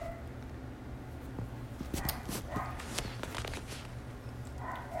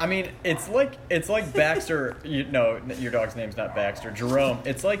I mean, it's like Baxter. No, your dog's name's not Baxter. Jerome.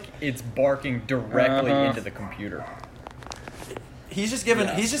 It's like it's barking directly into the computer. He's just giving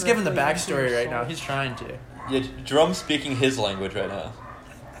the backstory right now. He's trying to. Yeah, Jerome's speaking his language right now.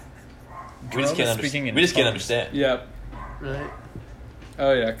 We just can't understand. Yep. Right.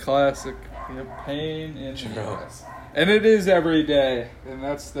 Oh yeah, classic. Yep. Pain in the ass. And it is every day, and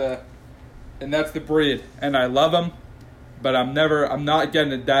that's the breed. And I love him, but I'm not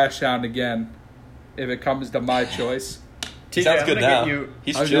getting a Dachshund again if it comes to my choice. TJ, sounds good now.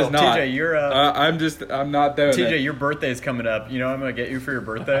 He's chill. Just not. TJ, you're I'm not doing it. TJ, your birthday's coming up. You know what I'm gonna get you for your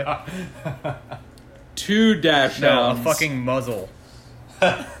birthday? 2 Dachshunds. No, a fucking muzzle.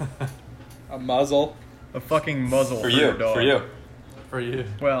 A muzzle. A fucking muzzle for you. your dog. For you.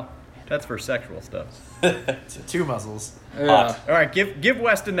 Well, that's for sexual stuff. 2 muzzles. Yeah. Hot. All right, give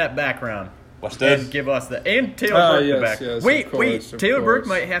Weston that background. Weston. And give us that. And Taylor Burke the back. Yes, wait. Taylor of Burke course.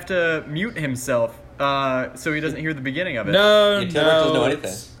 might have to mute himself so he doesn't hear the beginning of it. No, Taylor doesn't know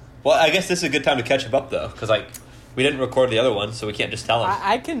anything. Well, I guess this is a good time to catch him up, though, because we didn't record the other one, so we can't just tell him.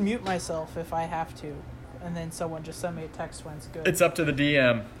 I can mute myself if I have to, and then someone just send me a text when it's good. It's up to the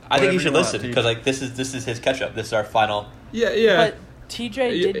DM. I think you Whatever should want, listen, TJ. because this is his catch-up. This is our final. Yeah. But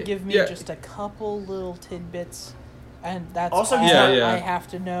TJ did give me Yeah. just a couple little tidbits, and that's Also, all he's not- I have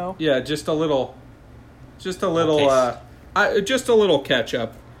to know. Yeah, just a little Case. just a little catch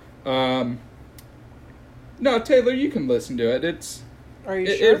up. No, Taylor, you can listen to it. Are you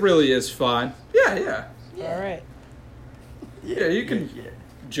sure? It really is fun. Yeah. All right. Yeah, you can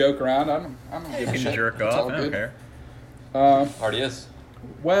joke around. I don't give a You shit. can jerk It's off. all I don't good. care. Already is.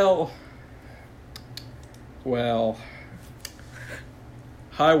 Well.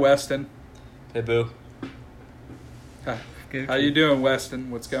 Hi, Weston. Hey, boo. How you doing, Weston?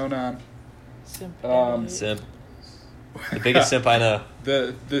 What's going on? Simp. Simp. The biggest simp I know.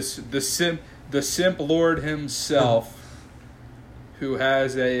 The simp lord himself, who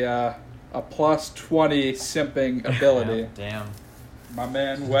has a plus 20 simping ability. Damn. My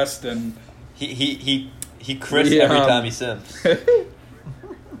man Weston. He crits every time he simps.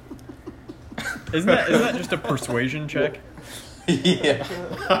 Isn't that just a persuasion check? Yeah.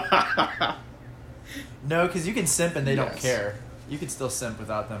 No, because you can simp and they don't Yes. care. You can still simp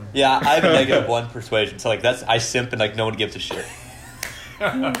without them. Yeah, I have a -1 persuasion, so I simp and no one gives a shit.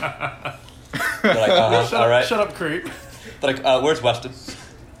 They're like, all right. Shut up, creep. They're like, where's Weston?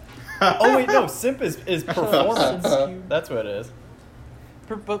 Oh wait, no. Simp is performance. Since you- That's what it is.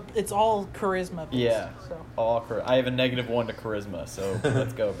 But it's all charisma. Based, Yeah. So. All I have a -1 to charisma, so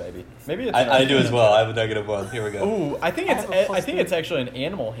let's go, baby. Maybe it's. I do as well. I have a -1. Here we go. Ooh, I think I have a it's. plus I think three. it's actually an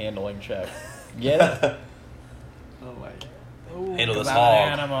animal handling check. Get it? Oh my. Ooh. Handle this I'm hog.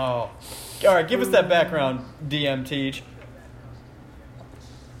 an animal. All right, give us that background, DM Teach.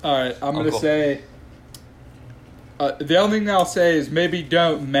 All right, I'm going to Uncle. say... the only thing I'll say is maybe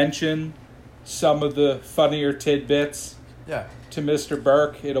don't mention some of the funnier tidbits Yeah. to Mr.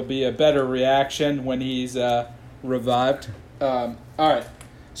 Burke. It'll be a better reaction when he's revived. All right,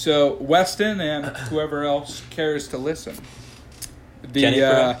 so Weston and whoever else cares to listen. Kenny,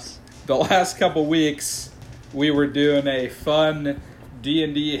 perhaps? The last couple weeks, we were doing a fun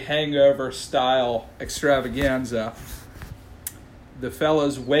D&D hangover style extravaganza. The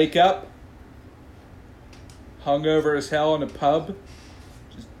fellas wake up, hungover as hell in a pub.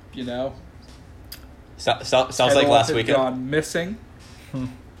 Just, Sounds like Kettle last had weekend. gone missing.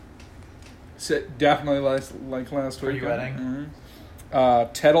 Definitely like last weekend. Pre-wedding.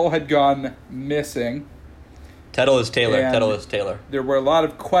 Tettle had gone missing. Tettle is Taylor. And- Tettle is Taylor. There were a lot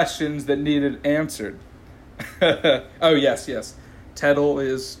of questions that needed answered. Oh, yes. Tettle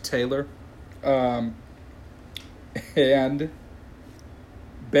is Taylor. And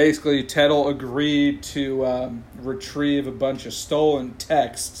basically, Tettle agreed to retrieve a bunch of stolen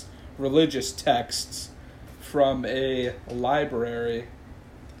texts, religious texts, from a library,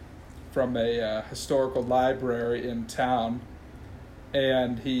 from a historical library in town.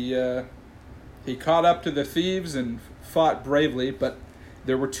 And he caught up to the thieves and fought bravely, but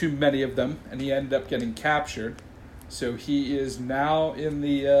there were too many of them, and he ended up getting captured. So he is now in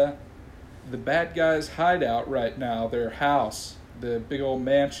the bad guys' hideout right now, their house, the big old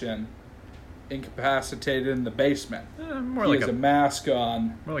mansion, incapacitated in the basement. More He like has a a mask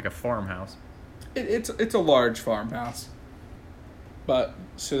on. more like a farmhouse. It's a large farmhouse. But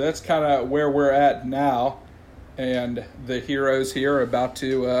so that's kind of where we're at now, and the heroes here are about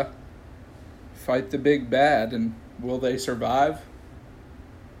to fight the big bad, and will they survive?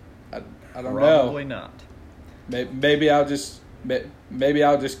 I don't Probably know. not. Maybe I'll just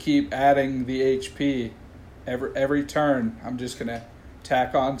keep adding the HP every turn. I'm just gonna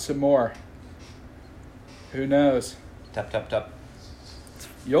tack on some more. Who knows? Tap, tap, tap.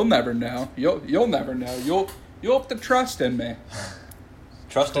 You'll never know. You'll never know. You'll have to trust in me.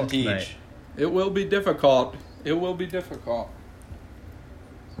 Trust and Mate. teach. It will be difficult. It will be difficult.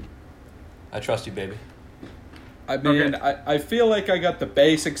 I trust you, baby. I mean, Okay. I feel like I got the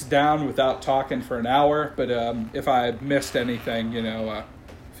basics down without talking for an hour, but if I missed anything,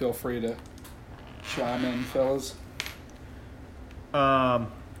 feel free to chime in, fellas.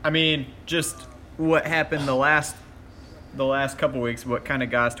 I mean, just what happened the last couple weeks. What kind of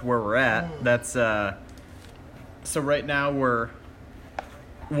got us to where we're at? That's so right now we're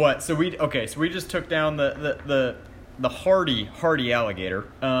what? So we just took down the hardy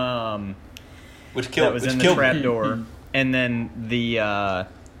alligator. Which killed. That was which in the killed trap me. door, and then the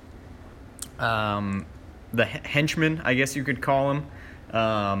henchman, I guess you could call him,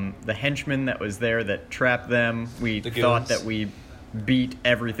 the henchman that was there that trapped them. We The thought goons. that we beat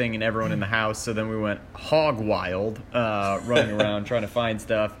everything and everyone in the house, so then we went hog wild, running around trying to find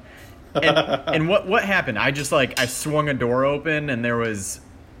stuff. And what happened? I swung a door open, and there was.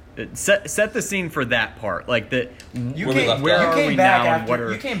 Set the scene for that part, like that. You Where we came, left where off. you are came we back now? And after what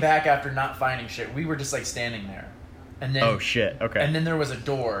are? you came back after not finding shit. We were just like standing there, and then Oh shit! Okay. and then there was a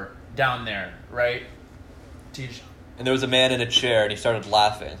door down there, right? Teach. And there was a man in a chair, and he started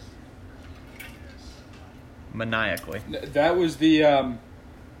laughing. Maniacally. That was the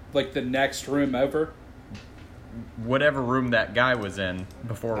the next room over. Whatever room that guy was in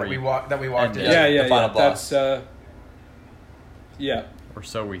before That we we walked in. Yeah. Yeah. the final boss. That's yeah. or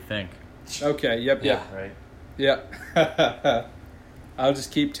so we think. Okay. Yep. Yeah. Right. Yep. I'll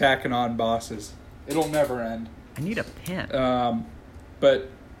just keep tacking on bosses. It'll never end. I need a pen. But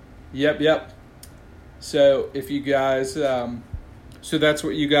yep. So if you guys, so that's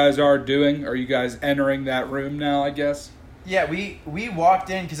what you guys are doing. Are you guys entering that room now? I guess. Yeah, we walked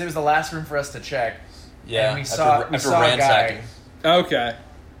in because it was the last room for us to check. Yeah. And we after, saw after a guy, ransacking. Okay.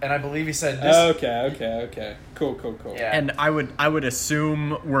 and I believe he said this. Okay. Cool. Yeah. And I would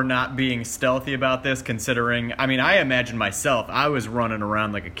assume we're not being stealthy about this, considering. I mean, I imagine myself. I was running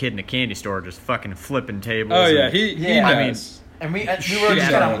around like a kid in a candy store, just fucking flipping tables. Oh yeah, and- he Yeah. I mean, knows. And we were just Shattering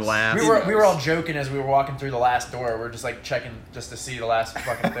kind of glass. we were all joking as we were walking through the last door. We're just like checking just to see the last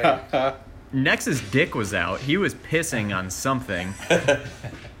fucking thing. Nex's dick was out. He was pissing on something.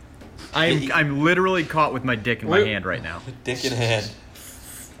 I'm literally caught with my dick in my hand right now. Dick in hand.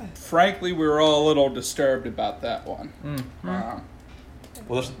 Frankly, we were all a little disturbed about that one.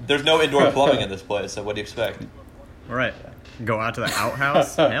 Well, there's no indoor plumbing in this place, so what do you expect? All right, go out to the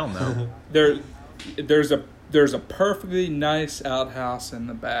outhouse? Hell no. There's a perfectly nice outhouse in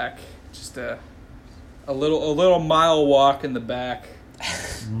the back. Just a little mile walk in the back.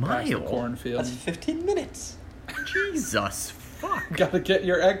 Past the Mile. cornfield. That's 15 minutes. Jesus fuck. Gotta get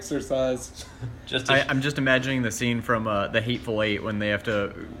your exercise. Just to I'm just imagining the scene from the Hateful Eight when they have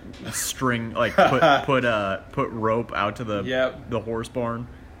to string put rope out to the Yep. the horse barn.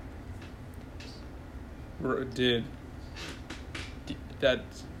 Dude. That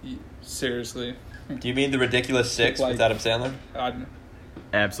seriously. Do you mean the Ridiculous Six Like- with Adam Sandler?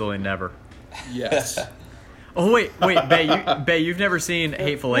 Absolutely never. Yes. Oh wait, Bay, you've never seen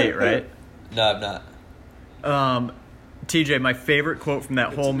Hateful Eight, right? No, I'm not. TJ, my favorite quote from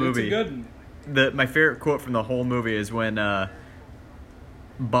that whole movie. It's a good. My favorite quote from the whole movie is when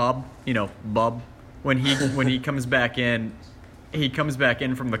Bob, when he comes back in,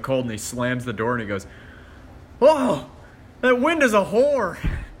 from the cold and he slams the door and he goes, "Whoa, that wind is a whore."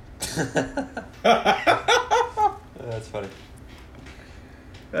 That's funny.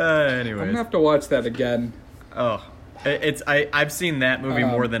 I'm Anyways, gonna have to watch that again. I've seen that movie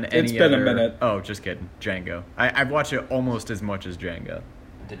more than any it's been a other. minute. Oh, just kidding, Django. I've watched it almost as much as Django.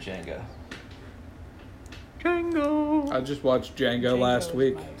 The Django. Django. I just watched Django last Django's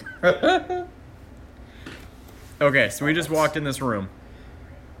week. my- Okay, so we just walked in this room.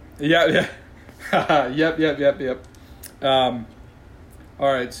 Yeah. Yep. All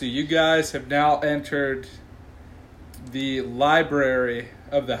right, so you guys have now entered the library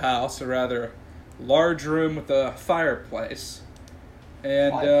of the house, or rather, large room with a fireplace.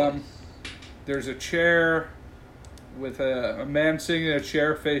 And there's a chair with a man sitting in a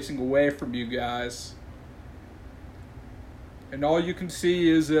chair facing away from you guys. And all you can see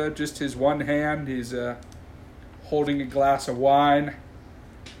is just his one hand. He's holding a glass of wine.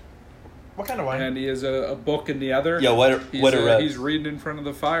 What kind of wine? And he has a book in the other. Yeah, what He's reading in front of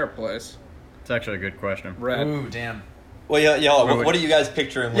the fireplace. It's actually a good question. Red. Ooh, damn. Well, yeah. Wait. What are you guys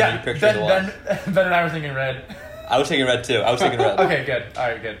picturing when you Yeah, picture the wine? Ben and I were thinking red. I was thinking red too. I was thinking red. Okay, good. All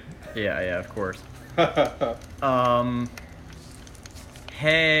right, good. Yeah, of course.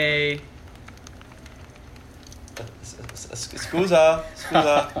 Hey. Scusa.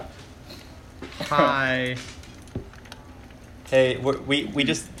 Hi. Hey, we're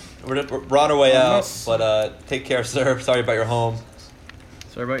on our way out, but take care, sir. Sorry about your home.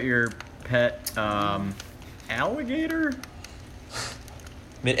 Sorry about your pet alligator?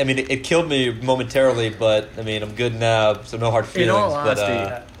 I mean, it killed me momentarily, but I mean, I'm good now, so no hard feelings. In all but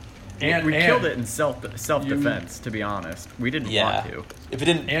honesty, we killed it in self-defense, to be honest. We didn't want to. If it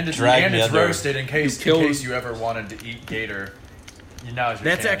didn't And drag me it's under, roasted in case you ever wanted to eat gator. Now's your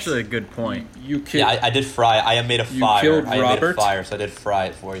That's chance. actually a good point. You killed. I did fry. I made a fire. killed I made a Robert? fire, so I did fry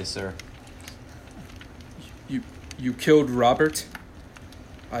it for you, sir. You killed Robert.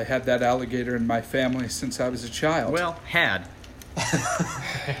 I had that alligator in my family since I was a child. Well, had.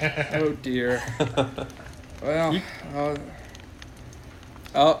 Oh dear. Well,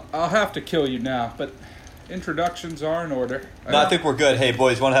 I'll have to kill you now, but introductions are in order. No, I think we're good. Hey,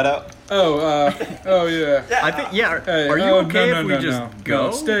 boys, want to head out? Oh yeah. I think. Yeah. Hey, Are you okay if we just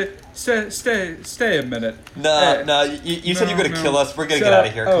go? No, stay a minute. No, you said you're going to kill us. We're going to get out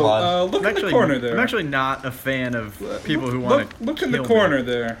of here. Come on. Look in the corner there. I'm actually not a fan of people who want to. Look in the corner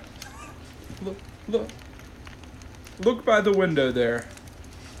there. Look by the window there.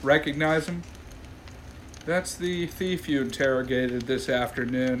 Recognize him? That's the thief you interrogated this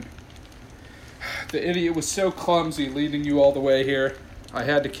afternoon. The idiot was so clumsy leading you all the way here. I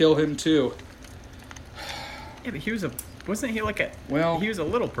had to kill him too. Yeah, but wasn't he like a? Well, he was a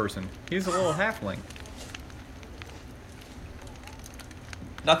little person. He was a little halfling.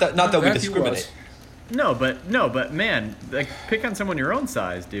 Not that we he discriminate. No, but man, like pick on someone your own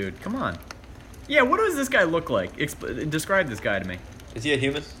size, dude. Come on. Yeah, what does this guy look like? Describe this guy to me. Is he a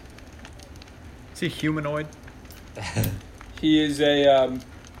human? Is he humanoid? He is a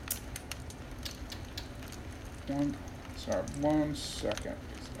one second.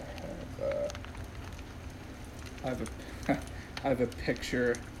 I have a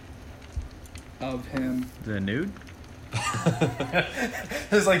picture of him. The nude?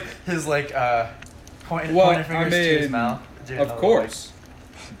 his pointing fingers to his mouth. Of course.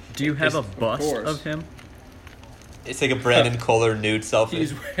 Do you have a Of bust course. of him? It's like a Brandon Kohler nude selfie.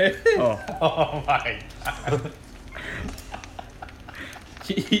 He's Oh my god.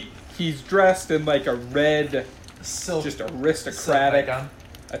 he's dressed in like a red, just aristocratic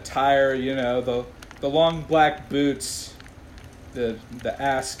attire. You know, the long black boots, the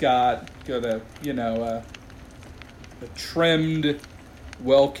ascot, got a trimmed,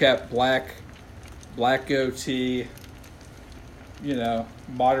 well kept black goatee. You know,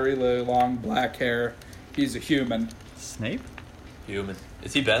 moderately long black hair. He's a human. Snape? Human.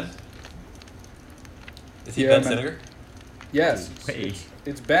 Is he Ben? Is he Yeah, Ben man. Siniger? Yes, Wait.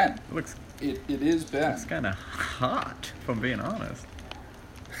 it's Ben. It It is Ben. looks kind of hot, if I'm being honest.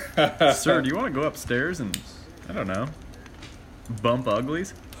 Sir, do you want to go upstairs and, I don't know, bump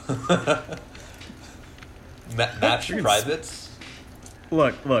uglies? Match privates?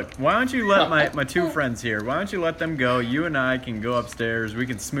 Look, why don't you let my two friends here, why don't you let them go? You and I can go upstairs, we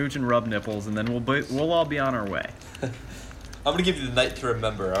can smooch and rub nipples, and then we'll all be on our way. I'm gonna give you the night to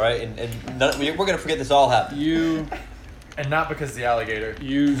remember, all right? And we're gonna forget this all happened. And not because the alligator.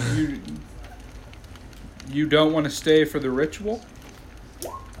 You don't want to stay for the ritual?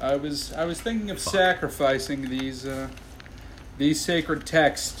 I was thinking of sacrificing these sacred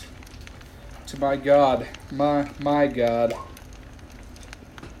texts to my god, my god.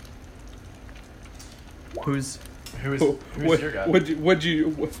 Who's your guy? What'd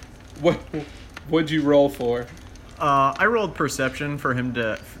you roll for? I rolled perception for him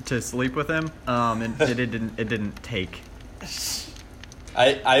to sleep with him, and it didn't take.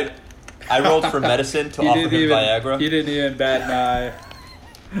 I rolled for medicine to offer him Viagra. He didn't even bat an eye.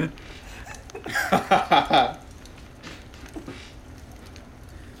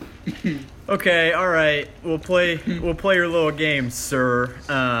 Okay, all right. We'll play your little game, sir.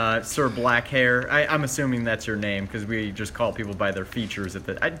 Sir Black Hair. I'm assuming that's your name because we just call people by their features.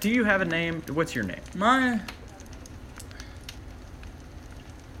 Do you have a name? What's your name?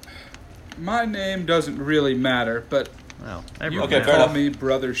 My name doesn't really matter, but Well, you Okay, can fair call enough. me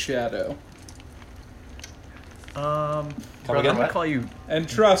Brother Shadow. Come I'm again? gonna call you. And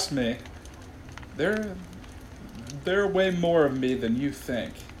trust me, there are way more of me than you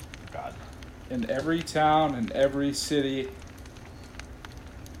think. God. In every town and every city,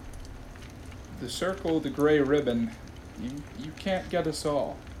 the circle of the gray ribbon, you can't get us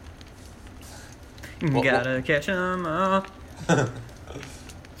all. Gotta catch 'em all.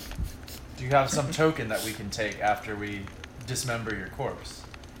 Do you have some token that we can take after we dismember your corpse?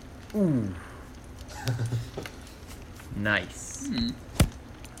 Ooh. Nice.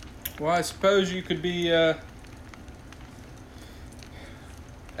 Well, I suppose you could be,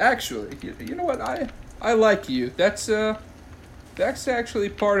 actually, you know what? I like you. That's actually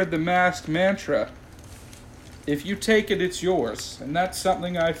part of the masked mantra. If you take it, it's yours, and that's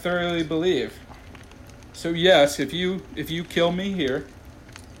something I thoroughly believe. So yes, if you kill me here,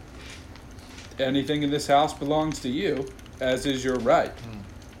 anything in this house belongs to you, as is your right.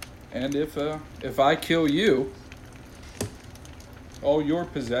 And if I kill you, all your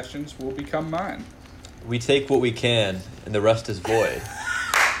possessions will become mine. We take what we can, and the rest is void.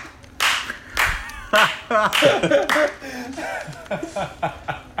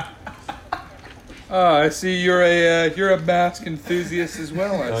 I see you're a mask enthusiast as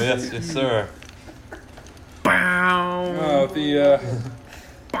well. I see. Yes, sir. Bow. Oh,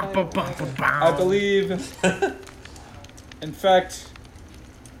 I believe. In fact,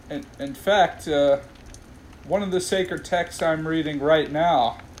 one of the sacred texts I'm reading right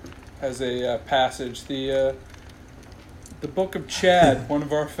now has a passage. The Book of Chad, one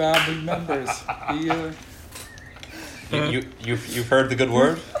of our founding members. You've heard the good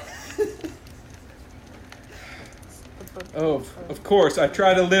word? Oh, of course. I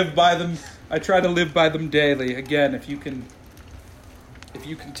try to live by them. I try to live by them daily. Again, if you can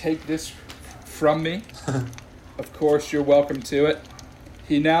take this from me, of course you're welcome to it.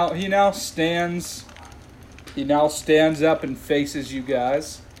 He now stands up and faces you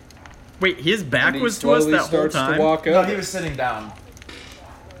guys. Wait, his back And he was to us slowly that whole starts time? to walk No, up. he was sitting down.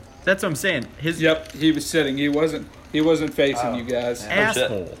 That's what I'm saying. Yep, he was sitting. He wasn't facing you guys. Yeah.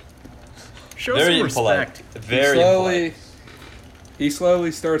 Asshole. Show Very some impolite. respect. Very impolite. He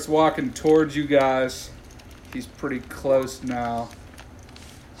slowly starts walking towards you guys. He's pretty close now.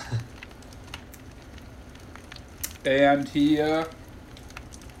 And he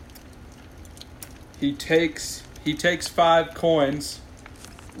takes 5 coins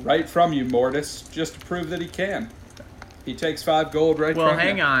right from you, Mortis, just to prove that he can. He takes 5 gold right Well, from you.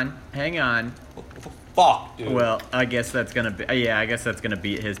 hang on. Fuck, dude. Well, I guess that's gonna be. Yeah, I guess that's gonna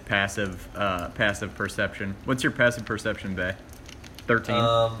beat his passive perception. What's your passive perception, Bay? 13.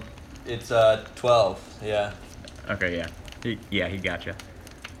 It's 12. Yeah. Okay, yeah. He got you.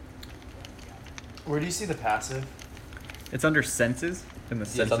 Where do you see the passive? It's under senses in the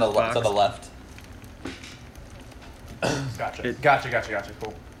It's senses on the box. it's on the left. Gotcha. Gotcha.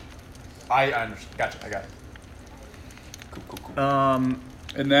 Cool. I understand. Gotcha. I got it. Cool.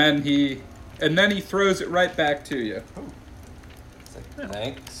 And then he throws it right back to you. It's like,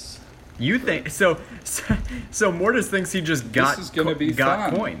 thanks. You think so? Mortis thinks he just got is gonna be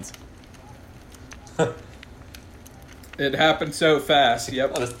got fun. coins. It happened so fast.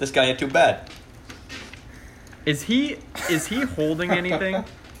 Yep. Oh, this guy ain't too bad. Is he holding anything?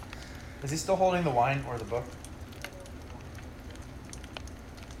 Is he still holding the wine or the book?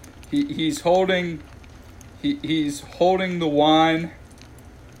 He's holding the wine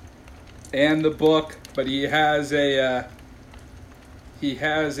and the book, but he has a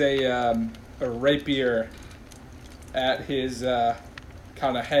rapier at his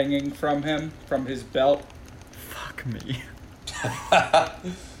kind of hanging from his belt, Fuck me.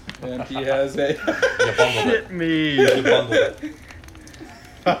 and he has a You bungled it. Shit me. You bungled it.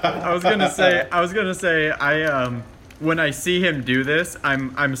 I was gonna say when I see him do this,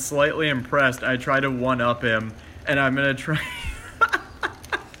 I'm slightly impressed. I try to one up him, and I'm gonna try.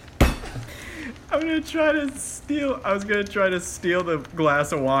 I was gonna try to steal the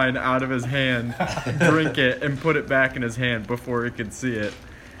glass of wine out of his hand, drink it, and put it back in his hand before he could see it.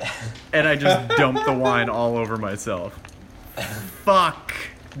 And I just dumped the wine all over myself. Fuck,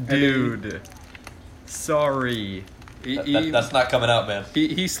 dude. Sorry. That's not coming out, man.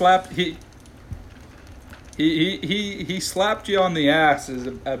 He slapped you on the ass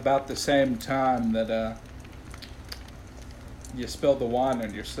about the same time that you spilled the wine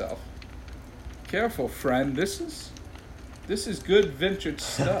on yourself. Careful, friend. This is good vintage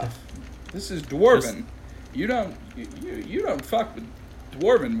stuff. This is dwarven. You don't fuck with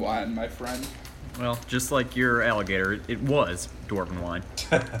dwarven wine, my friend. Well, just like your alligator, it was dwarven wine.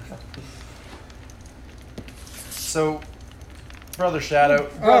 So, Brother Shadow.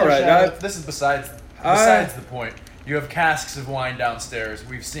 All right, Shadow, this is besides the point. You have casks of wine downstairs.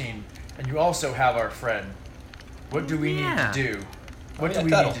 We've seen, and you also have our friend. What do we need to do? What do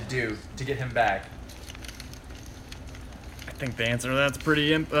we need to do to get him back? I think the answer to that's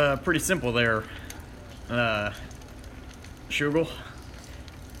pretty simple there. Shugel.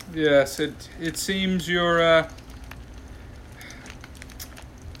 Yes, it seems you're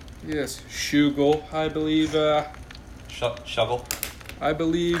yes, Shugel, I believe Shovel. I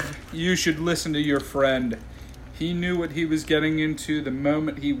believe you should listen to your friend. He knew what he was getting into the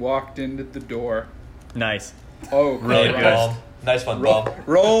moment he walked into the door. Nice. Oh, Really Hey, good. Bomb. Nice one, Bomb.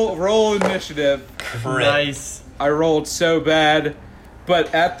 Roll initiative. Crit. Nice. I rolled so bad,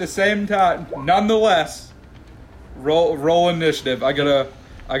 but at the same time, nonetheless, roll initiative. I got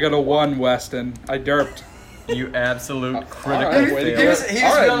a 1, Weston. I derped. You absolute critical Alright, fail. way to He go. was feeling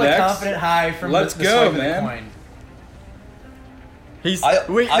Alright, a next. confident high from Let's the go, swipe of the man. coin. He's I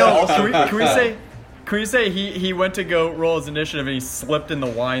no. also- Can we say he went to go roll his initiative and he slipped in the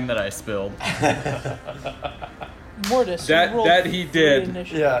wine that I spilled? Mortis. That- you rolled that he 3 did.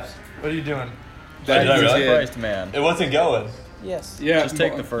 initiatives. Yeah. What are you doing? That Did I he really? did. Christ, man. It wasn't going. Yes. Yeah, Just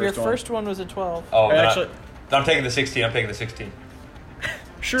take the first Your one. first one was a 12. Oh, then Actually- then I'm taking the 16. I'm taking the 16.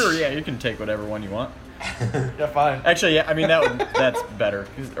 Sure, yeah, you can take whatever one you want. Yeah, fine. Actually, yeah, I mean that's better,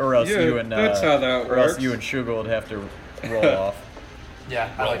 'cause- or else Yeah, you and that's how that or else works. you and Sugar would have to roll off. Yeah,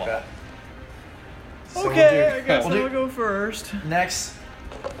 I like that. So Okay, we'll I guess we'll I'll go first. Next,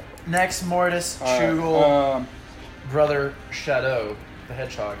 Mortis, Alright, Chugel, brother Shadow, the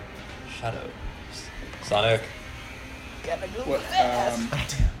Hedgehog. Shadow. Sonic. Gotta go what, fast.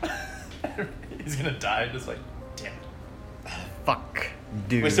 He's gonna die just like, damn. Fuck,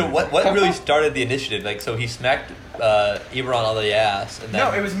 dude. Wait, so what really started the initiative? Like, so he smacked Eberron on the ass, and then...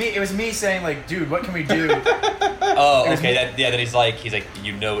 No, it was me. It was me saying like, dude, what can we do? Oh, it was okay. me. Then he's like,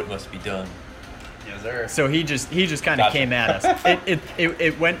 you know it must be done. Yes, sir. So he just kind of Gotcha. came at us.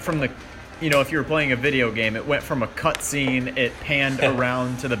 It went from the, if you were playing a video game, it went from a cutscene. It panned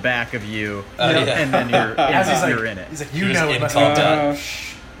around to the back of you, Yeah. and then As you're in it. He's like, You're you just know it in must be combat. done.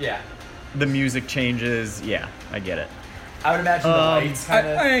 Yeah. The music changes. Yeah, I get it. I would imagine the lights kind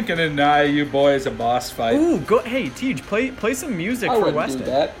of. I ain't gonna deny you boys a boss fight. Ooh, go! Hey, Tej, play some music I for wouldn't Weston. do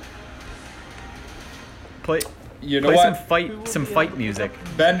that. Play You know play what, some fight music. Probably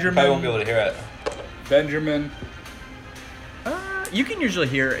won't be Benjamin? able to hear it. Benjamin, You can usually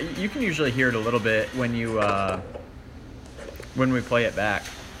hear it a little bit when you when we play it back.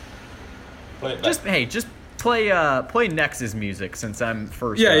 Play it back. Just play Nex's music since I'm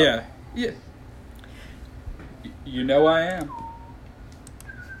first. yeah. up. You know I am.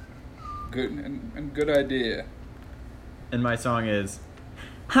 Good and good idea. And my song is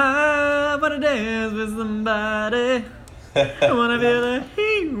I wanna dance with somebody. I wanna feel the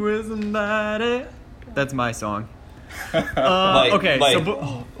heat with somebody. That's my song. Mike, Okay, Mike.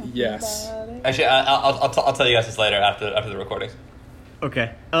 so Yes. Actually, I'll tell you guys this later after the recording.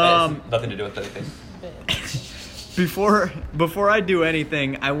 okay. It has nothing to do with anything. Before I do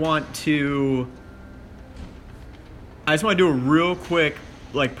anything, I just want to do a real quick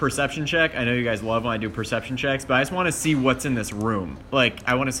perception check. I know you guys love when I do perception checks, but I just want to see what's in this room.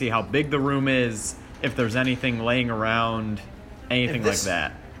 I want to see how big the room is, if there's anything laying around, anything like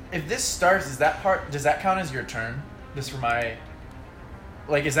that. If this starts, does that count as your turn? This for my.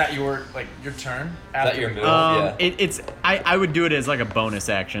 Is that your turn? Is that your move? Yeah. I would do it as a bonus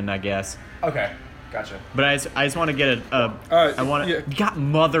action, I guess. Okay, gotcha. But I just want to get I want to. yeah. You got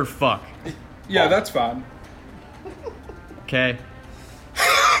motherfuck. Yeah, that's fine. Okay.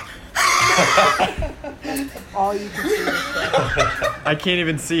 All you can see is that. I can't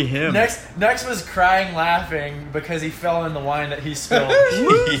even see him. Next was crying, laughing because he fell in the wine that he spilled.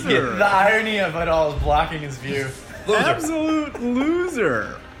 Loser. The irony of it all is blocking his view. Absolute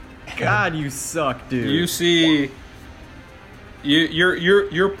loser. God, you suck, dude. You see,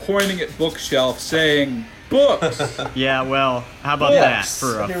 you're pointing at bookshelf saying books. Yeah, well, how about Books. that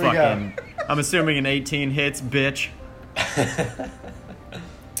for a Here we fucking? I'm assuming an 18 hits, bitch.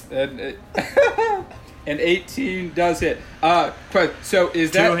 and and 18 does hit. So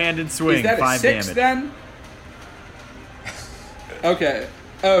is that Two-handed swing, Is that a 5 6 damage. then? Okay.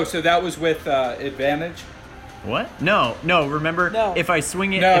 Oh, so that was with advantage. What? No. Remember, No. if I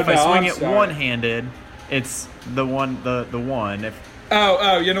swing it, I'm it sorry. one-handed, it's the one. If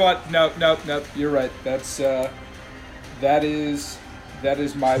Oh, you know what? No, you're right. That's that is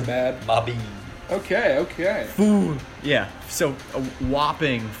my bad. Bobby. Okay. fool. Yeah. So a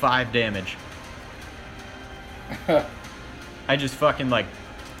whopping 5 damage. I just fucking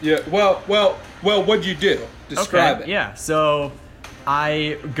Yeah. Well. What'd you do? Describe it. Yeah, so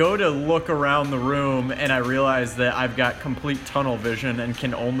I go to look around the room and I realize that I've got complete tunnel vision and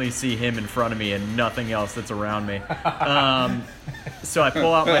can only see him in front of me and nothing else that's around me. So I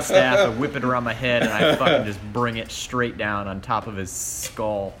pull out my staff, I whip it around my head, and I fucking just bring it straight down on top of his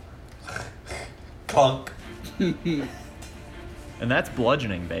skull. Clunk. And that's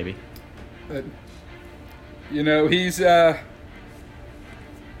bludgeoning, baby. You know, he's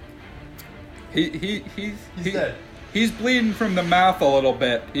He's dead. He's bleeding from the mouth a little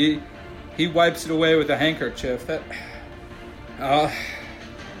bit. He wipes it away with a handkerchief. That.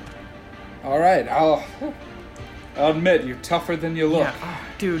 All right. I'll admit you're tougher than you look. Yeah,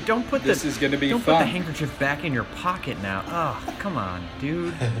 dude, don't put This is gonna be don't fun. put the handkerchief back in your pocket now. Oh, come on,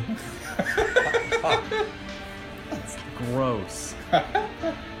 dude. It's gross.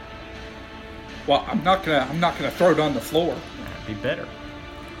 Well, I'm not gonna throw it on the floor. That'd be better.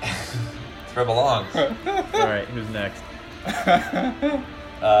 It's where it belongs. All right, who's next?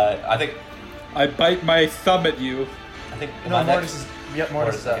 I think. I bite my thumb at you. I think. No, am I Mortis next? is. Yep,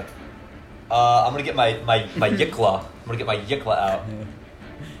 Mortis is up. Okay. I'm gonna get my Yikla. I'm gonna get my Yikla out.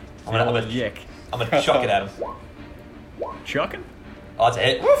 I'm gonna Yick. I'm gonna chuck it at him. Chucking? Oh, that's a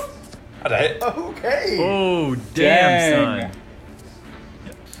hit. That's a hit. Okay. Oh, Dang. damn, son.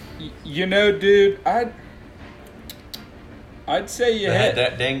 You know, dude, I'd say you hit.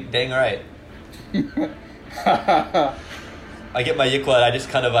 Dang right. I get my Yikla and I just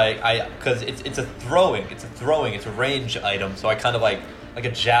kind of because it's a throwing, it's a range item, so I kind of like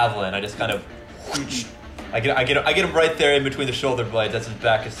a javelin. I just kind of, I get him right there in between the shoulder blades. As his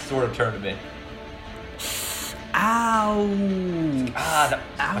back is sort of turned to me. Ow!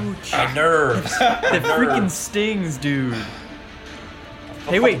 Ouch! My nerves. The freaking stings, dude.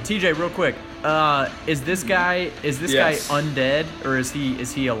 Hey, wait, TJ, real quick. Is this guy Yes. guy undead or is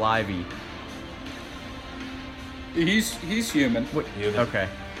he alive-y? He's human. Wait, Human. okay.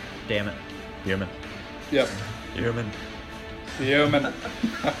 Damn it. Human. Yep. Human. Human.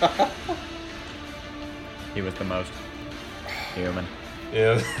 He was the most human.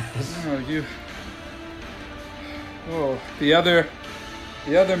 Yeah. Oh, you. Oh, the other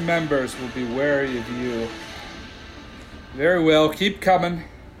members will be wary of you. Very well, keep coming.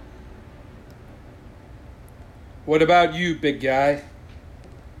 What about you, big guy?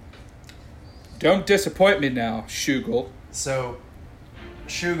 Don't disappoint me now, Shugel. So,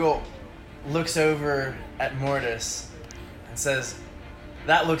 Shugel looks over at Mortis and says,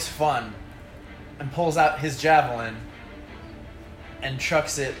 "That looks fun," and pulls out his javelin and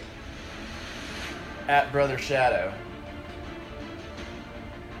chucks it at Brother Shadow.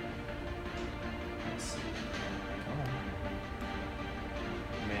 Let's see. Come on.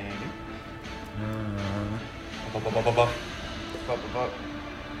 Maybe. Bup.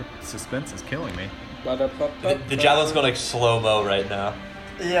 Suspense is killing me. The javelin's going like slow-mo right now.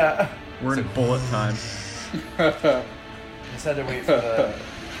 Yeah. We're in bullet time. Just had to wait for the...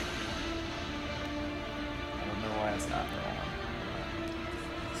 I don't know why it's not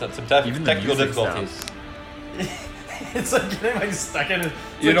wrong. Some Even the technical music difficulties. It's like getting like stuck in his.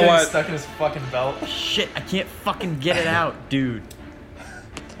 You know what? Stuck in his fucking belt. Shit, I can't fucking get it out, dude.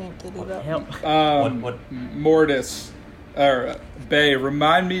 Can't get it up. Help. What? Mortis, or Bay,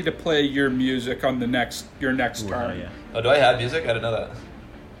 remind me to play your music on your next Ooh, turn. yeah. Oh, do I have music? I didn't know that.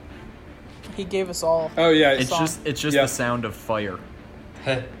 He gave us all. Oh yeah, It's Song. just Yeah. the sound of fire.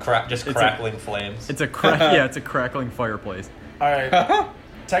 Just It's crackling flames. It's a it's a crackling fireplace. All right.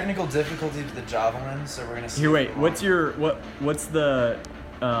 Technical difficulty to the javelin, so we're gonna. See Here, wait. if What's the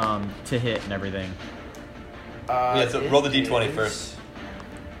to hit and everything? Yeah, so roll the it d20 is- first.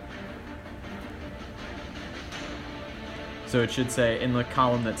 So it should say in the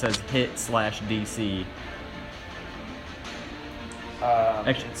column that says hit/DC.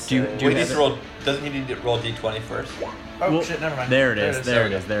 Actually, it's, do you Wait, have he needs it? to roll. Doesn't he need to roll d20 first? Oh Well, shit! Never mind. There it is. There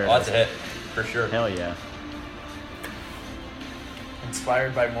it is. Oh, There it that's is. a hit for sure. Hell yeah.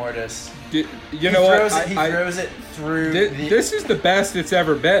 Inspired by Mortis. You He know what? throws it. He throws it through. This is the best it's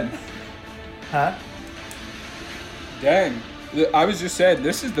ever been. Huh? Dang. I was just saying,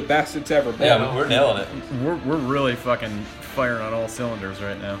 this is the best it's ever been. Yeah, we're nailing it. We're really fucking firing on all cylinders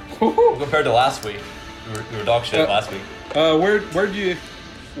right now. Woohoo. Compared to last week, we were dog shit last week. Where'd you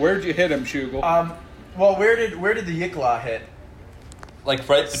hit him, Shugel? Well, where did the Yikla hit? Like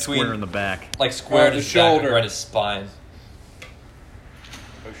right between, Square in the back. like square in the his back, shoulder. and right his spine.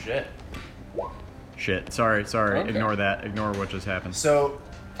 Oh shit! Shit. Sorry. Okay. Ignore that. Ignore what just happened. So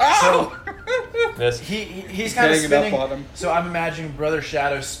Ow! Miss. he's kind of Hanging up spinning. on him. So I'm imagining Brother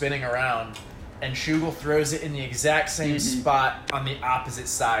Shadow spinning around, and Shugel throws it in the exact same spot on the opposite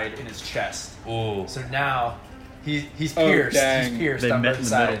side in his chest. Ooh. So now he's Oh, pierced. dang. He's pierced They on met both in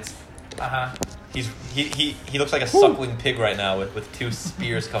the middle. sides. Uh huh. He looks like a suckling pig right now with two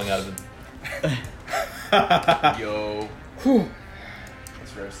spears coming out of him. Yo. Whew.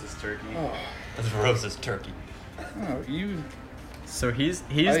 Let's roast this turkey. That's Rose's turkey. Oh, you. So he's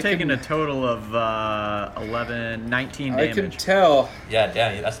I taken can- a total of 19 I damage. can tell. Yeah,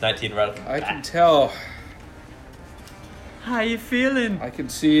 damn, that's 19 right off the I bat. can tell. How you feeling, I can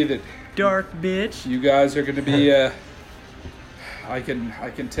see that dark bitch? you guys are going to be I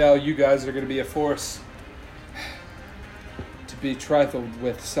can tell you guys are going to be a force to be trifled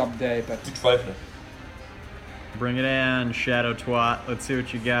with someday, but Too trifling. Bring it in, Shadow Twat. Let's see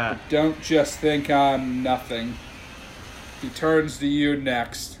what you got. don't just think I'm nothing. He turns to you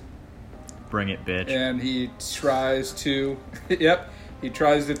next, Bring it, bitch. and he tries to, he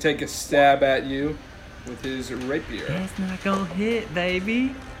tries to take a stab at you with his rapier. That's not gonna hit,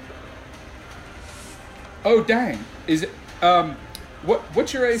 baby. Oh dang! Is it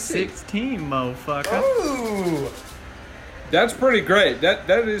what's your AC? 16, motherfucker. Ooh. That's pretty great. That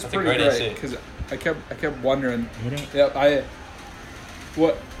is That's a pretty great great AC. because I kept wondering. It ain't. Yeah,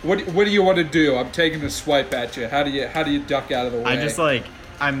 what do you want to do? I'm taking a swipe at you. How do you duck out of the way? I just like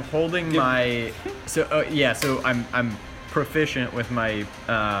I'm holding Give- my so I'm proficient with my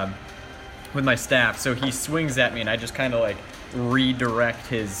staff. So he swings at me and I just kind of like redirect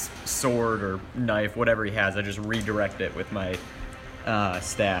his sword or knife, whatever he has. I just redirect it with my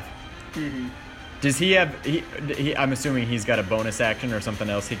staff. Mm-hmm. Does he have? I'm assuming he's got a bonus action or something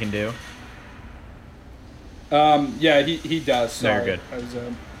else he can do. Yeah, he does. No, you're Sorry. good. I was,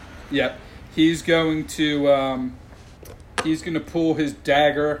 yeah, he's going to pull his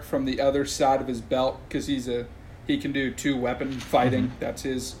dagger from the other side of his belt because he can do 2-weapon fighting. Mm-hmm. That's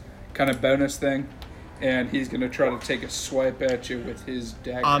his kind of bonus thing, and he's going to try to take a swipe at you with his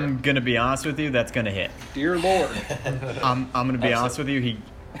dagger. I'm gonna be honest with you. That's gonna hit. Dear Lord, I'm gonna be honest with you. He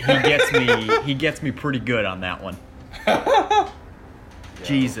gets me pretty good on that one.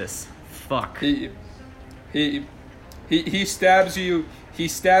 Jesus, fuck. he stabs you. He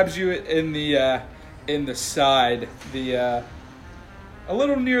stabs you in the side, a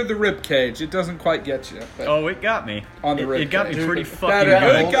little near the rib cage. It doesn't quite get you, but Oh, it got me. on the rib It got me cage. pretty That- fucking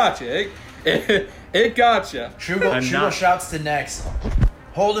it good. got you. It got you. Trugel I'm not- shouts to Nex,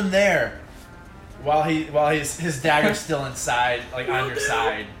 hold him there, while his dagger's still inside, like on your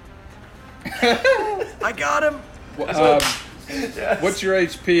side. I got him. Yes. What's your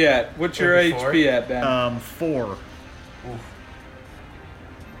HP at? What's your 34? HP at, Ben? 4.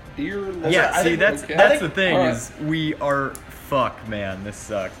 Dear Lord. Yeah, I see, think- that's okay. that's the thing All right. is we are fuck, man. This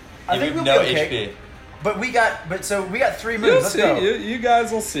sucks. I You think have we'll no be okay. HP. But we got 3 moves. You'll Let's see. go. You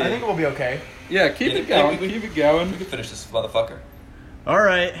guys will see. I think we'll be okay. Yeah, keep it Yeah, going. we- Keep it going. We can finish this motherfucker. All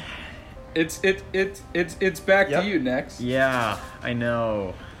right. It's back Yep. to you next. Yeah, I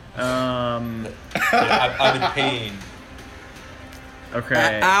know. Yeah, I'm in pain.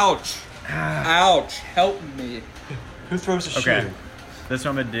 Okay. Ouch! Ouch! Help me. Who throws a Okay. shoe? That's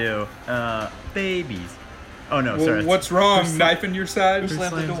what I'm gonna do. Babies. Oh no, Well, sorry. what's wrong? Who's- Knife in your side? Who Who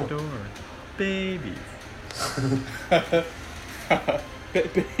slammed the slams door? Babies.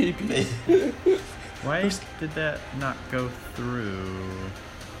 Baby. Why did that not go through?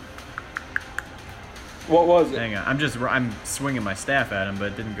 What was it? Hang on, I'm swinging my staff at him, but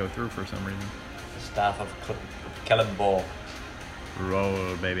it didn't go through for some reason. The staff of Kellen Ball.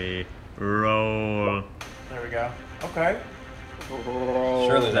 Roll, baby, roll. There we go. Okay. Oh,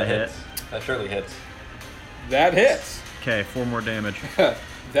 Surely that that hit? hits. That surely hits. that hits. Okay, 4 more damage.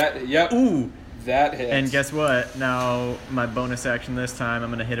 Yep. Ooh. That hits. And guess what? Now my bonus action this time, I'm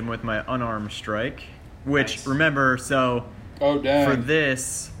gonna hit him with my unarmed strike. Which Nice. remember, so Oh dang. for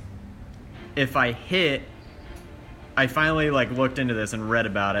this, if I hit, I finally like looked into this and read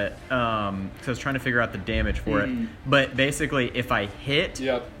about it because I was trying to figure out the damage for Mhm. it. But basically, if I hit,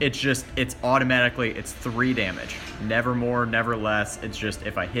 Yep. it's automatically 3 damage, never more, never less. It's just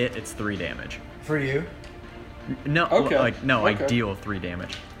if I hit, it's 3 damage. For you. No, Okay. I Okay. deal 3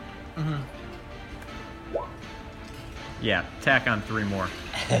 damage. Yeah, tack on 3 more.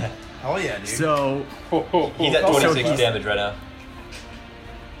 Oh yeah, dude. So He's at Oh, 26 he's- damage right now.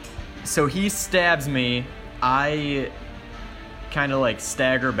 So he stabs me. I kind of like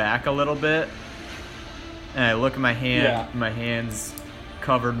stagger back a little bit, and I look at my hand. Yeah. My hand's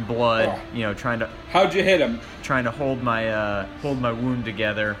covered in blood. Oh. You know, trying to How'd you hit him? hold my wound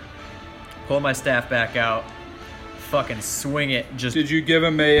together. Pull my staff back out. Fucking swing it. Just. Did you give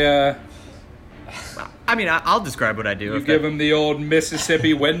him a? I mean, I'll describe what I do. You if give that- him the old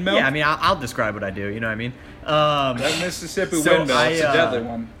Mississippi windmill? Yeah, I mean, I'll describe what I do. You know what I mean? That Mississippi So windmill. It's a I, deadly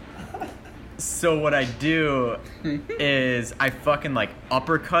one. So what I do is I fucking like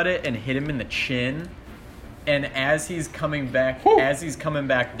uppercut it and hit him in the chin, and as he's coming back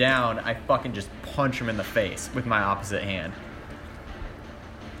down, I fucking just punch him in the face with my opposite hand.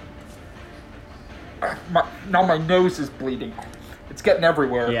 Now my nose is bleeding. It's getting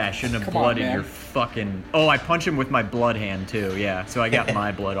everywhere. Yeah, I shouldn't have Come on, bloodied man. your fucking. Oh, I punch him with my blood hand too. Yeah, so I got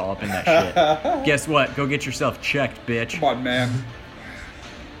my blood all up in that shit. Guess what? Go get yourself checked, bitch. Come on, man.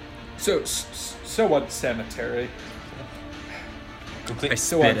 So unsanitary. I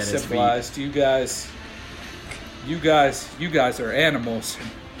So spit at his feet. uncivilized. You guys are animals.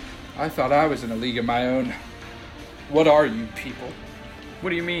 I thought I was in a league of my own. What are you people? What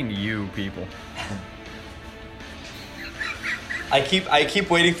do you mean, you people? I keep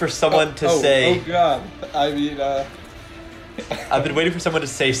waiting for someone to say. Oh God! I mean, I've been waiting for someone to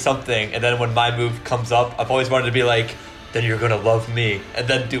say something, and then when my move comes up, I've always wanted to be like, "Then you're gonna love me," and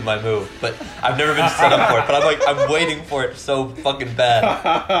then do my move. But I've never been set up for it. But I'm waiting for it so fucking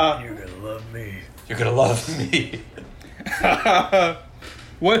bad. You're gonna love me. You're gonna love me.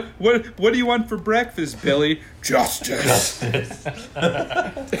 what do you want for breakfast, Billy? Justice.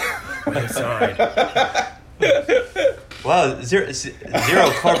 My side. Wow, zero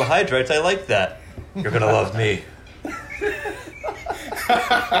carbohydrates. I like that. You're gonna love me.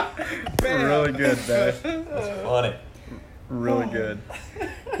 Really good, Beth. That's funny. Really good.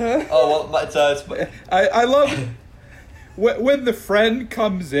 Oh well, it's I love when the friend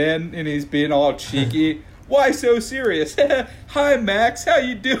comes in and he's being all cheeky. Why so serious? Hi, Max. How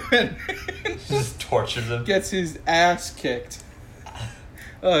you doing? just tortures him. Gets his ass kicked.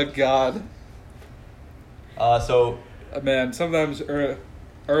 Oh God. So Man, sometimes early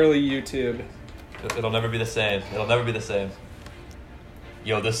YouTube. it'll never be the same. It'll never be the same.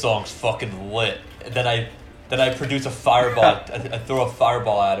 Yo, this song's fucking lit. And then I produce a fireball. I throw a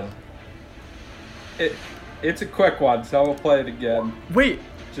fireball at him. It's a quick one, so I will play it again. Wait,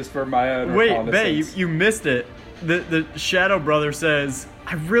 Just for my own Bay, reconnaissance. you missed it. The Shadow Brother says,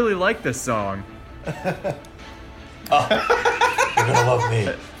 I really like this song. Oh, you're gonna love me.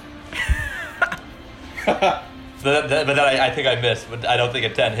 but then I think I missed. But I don't think a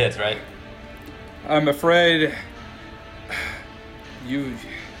 10 hits, right? I'm afraid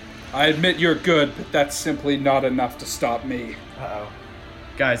I admit you're good, but that's simply not enough to stop me. Uh-oh.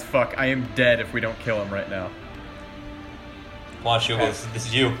 Guys, fuck, I am dead if we don't kill him right now. Come on, Shugo, this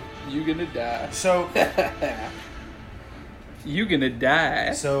is you. You gonna die. So, You gonna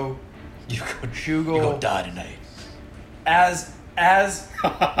die. so You Shugo, gonna die tonight. as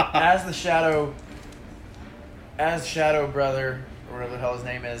the Shadow Brother, or whatever the hell his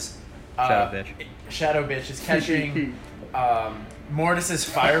name is, Shadow Bitch is catching Mortis's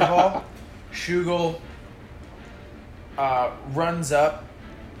fireball. Shugal runs up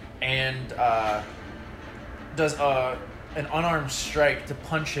and does an unarmed strike to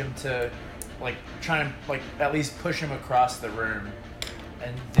punch him to try and at least push him across the room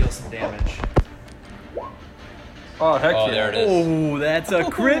and deal some damage. Oh heck Oh, yeah! there it is. Oh, that's a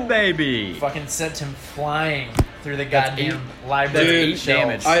crit, baby. Fucking sent him flying through the That's goddamn library Dude,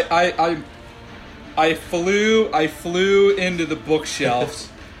 shelves. damage. I flew into the bookshelves,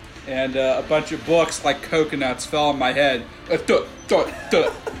 and a bunch of books like coconuts fell on my head,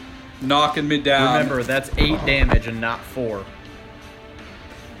 knocking me down. Remember, that's 8 damage and not 4.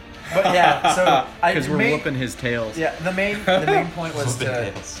 But yeah, so Because we're whooping his tails. Yeah, the main point was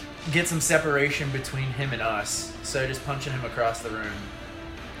to get some separation between him and us. So just punching him across the room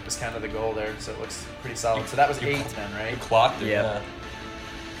was kind of the goal there. So it looks pretty solid. So that was 8 then, right? You clocked it. Yep. Yeah.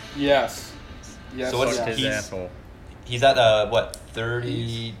 Yes. Yes. So what's yes. His He's- asshole. He's at what?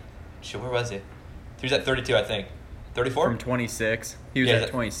 30. Shit, where was he? He was at 32, I think. 34. From 26. He was Yeah, at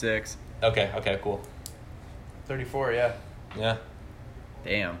that- 26. Okay, cool. 34, yeah. Yeah.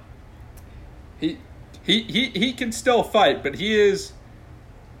 Damn. He can still fight, but he's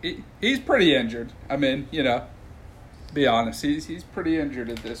pretty injured. I mean, be honest, he's pretty injured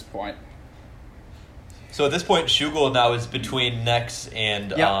at this point. So at this point, Shugal now is between Nex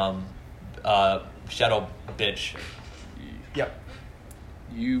and Yep. Shadow Bitch. Yep.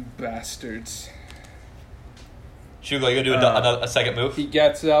 You bastards. Shugal, you gonna do a second move? He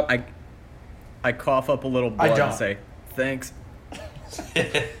gets up. I cough up a little blood don't. and say, thanks.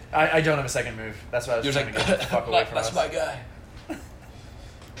 I don't have a second move. That's why I was You're trying like, to get the fuck away from that's us. my guy.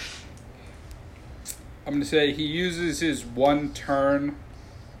 I'm gonna say he uses his one turn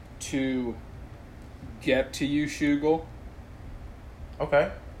to get to you, Shugal, Okay.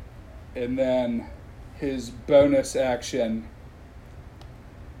 and then his bonus action.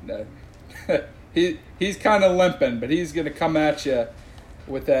 He's kind of limping, but he's gonna come at you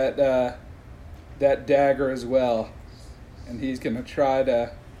with that dagger as well, and he's gonna try to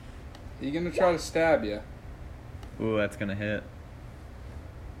stab you. Ooh, that's gonna hit.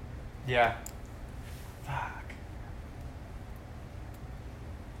 Yeah. Fuck.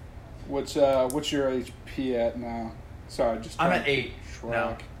 What's your HP at now? Sorry, just I'm trying at to 8 now.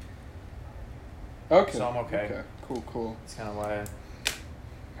 track. Okay. So I'm okay. Cool. That's kind of why.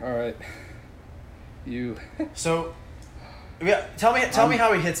 All right. You. So, yeah. Tell me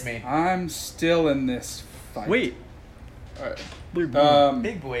how he hits me. I'm still in this fight. Wait. Big boy.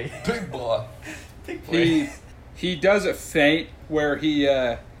 Big boy. Big boy. He does a feint where he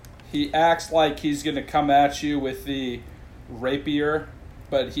acts like he's gonna come at you with the rapier,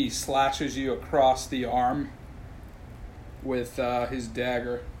 but he slashes you across the arm with his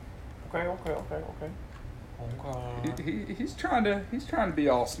dagger. Okay. He's trying to be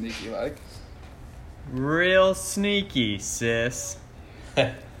all sneaky like. Real sneaky, sis.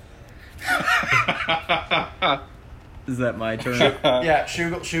 Is that my turn? Yeah,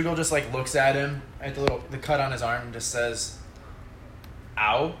 Shugel just like looks at him at the cut on his arm and just says,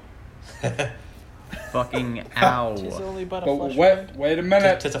 "Ow." Fucking ow. She's only but a But flesh wound. wait a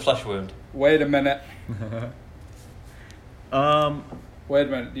minute. It's a flesh wound. Wait a minute. Wait a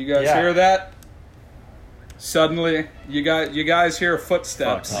minute. Do you guys hear that? Suddenly, you guys hear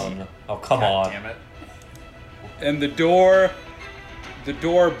footsteps. Oh, no. Oh, come God on. damn it. And the door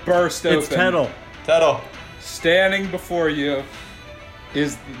burst open. It's Tettle. Tettle. Standing before you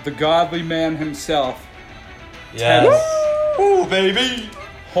is the godly man himself, Yes. Woo, baby.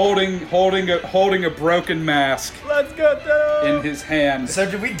 holding a broken mask Let's go, Tettle! in his hand, So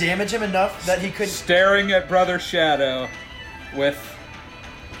did we damage him enough that he could? staring at Brother Shadow with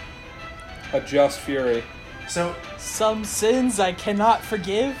a just fury. So Some sins I cannot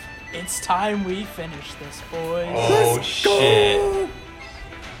forgive. It's time we finish this, boys. Oh, shit.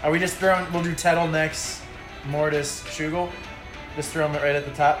 are we just throwing? We'll do Tettle next. Mortis, Shugel. Just throw him right at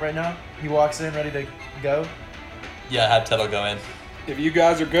the top right now. He walks in ready to go. Yeah, have Tettle go in. If you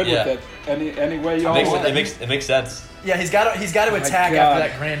guys are good Yeah. with it, any way y'all It want. makes sense. Yeah, he's got to my attack God. after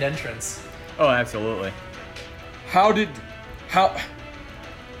that grand entrance. Oh, absolutely. How did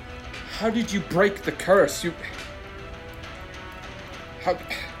you break the curse? How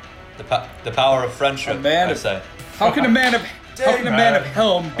The power of friendship, A man I of- say. how can a man of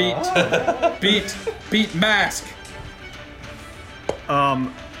Helm beat Mask?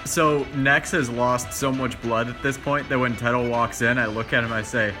 So Nex has lost so much blood at this point that when Tettle walks in, I look at him, I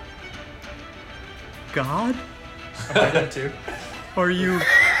say, God? I did too. Are you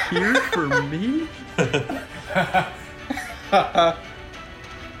here for me?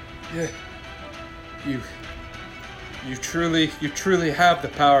 Yeah. You truly have the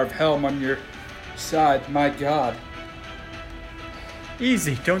power of Helm on your side, my God.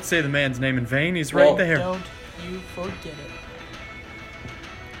 Easy. Don't say the man's name in vain. He's Well, right there. Don't you forget it.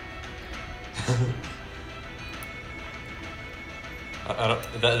 I don't.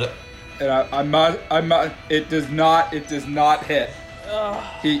 And it does not hit.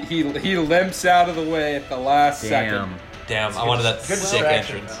 He limps out of the way at the last second. Damn, I wanted that Good sick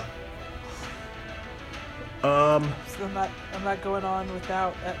distraction, entrance. Damn. So I'm not going on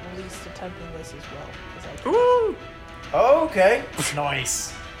without at least attempting this as well. 'cause I can. Ooh. Okay.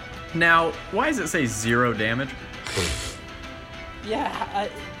 Nice. Now, why does it say 0 damage? Yeah,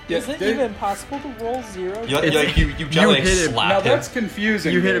 Yeah, is it they- even possible to roll 0? You gently hit him. slapped Now him. that's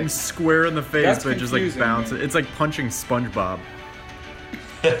confusing. You hit me. him square in the face, That's but it just like confusing, bounces. man. It's like punching SpongeBob.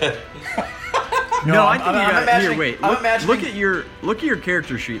 No, No, I I'm- think you I'm got imagining- here. Wait, I'm look, imagining- look at your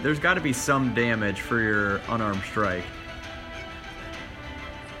character sheet. There's got to be some damage for your unarmed strike.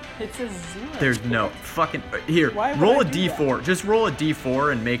 It says 0. There's no fucking here. Why would Roll I a do d4. that? Just roll a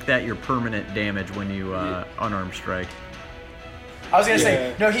d4 and make that your permanent damage when you unarmed strike. I was gonna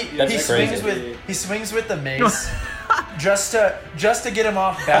say no. He That's swings crazy. with the mace just to get him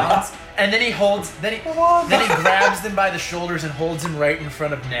off balance, and then he grabs them by the shoulders and holds him right in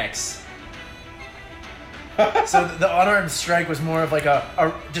front of Nex. So the unarmed strike was more of like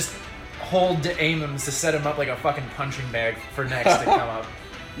a just hold to aim him to set him up like a fucking punching bag for Nex to come up.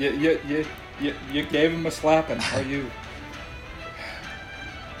 You gave him a slapping. Are you?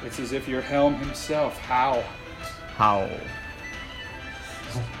 It's as if you're Helm himself. How?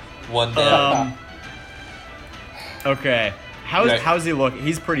 One down. Okay. How's he look?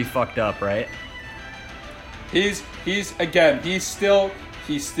 He's pretty fucked up, right? He's still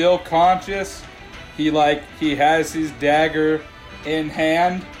conscious. He has his dagger in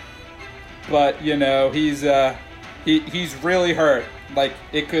hand, but he's really hurt. Like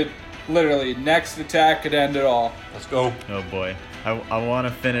it could literally next attack could end it all. Let's go. Oh boy. I want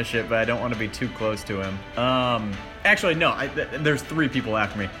to finish it, but I don't want to be too close to him. Actually, no. There's 3 people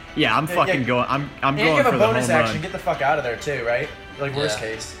after me. Yeah, I'm fucking going. I'm And you going have for a the bonus home action. run. Get the fuck out of there too, right? Like worst Yeah.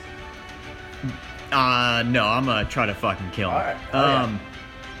 case. No, I'm gonna try to fucking kill him. Alright. Oh,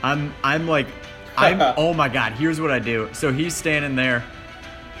 yeah. Oh my god, here's what I do. So he's standing there.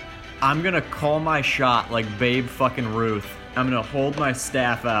 I'm gonna call my shot like Babe fucking Ruth. I'm gonna hold my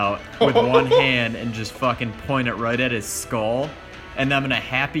staff out with one hand and just fucking point it right at his skull. And I'm gonna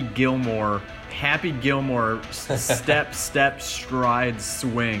Happy Gilmore Happy Gilmore step, stride,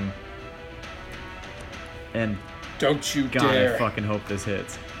 swing. And Don't you God, dare. I fucking hope this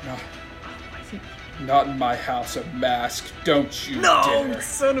hits. No. Not in my house of mask. Don't you No, dare.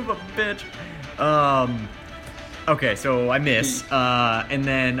 son of a bitch. Okay, so I miss, and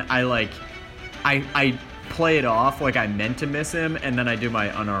then I play it off like I meant to miss him, and then I do my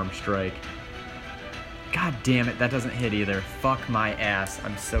unarmed strike. God damn it, that doesn't hit either. Fuck my ass.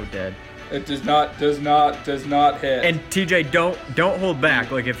 I'm so dead. It does not hit. And TJ, don't hold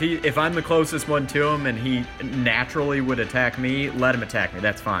back. Like if I'm the closest one to him and he naturally would attack me, let him attack me.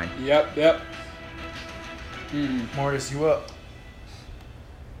 That's fine. Yep. Mortis, you up?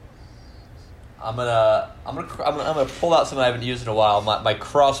 I'm gonna pull out something I haven't used in a while. My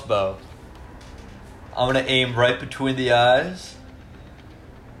crossbow. I'm gonna aim right between the eyes.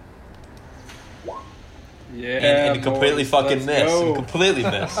 Yeah. And completely boys, fucking let's miss. go. And completely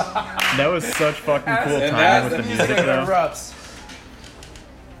miss. That was such fucking cool And timing with that's the music Music though. erupts.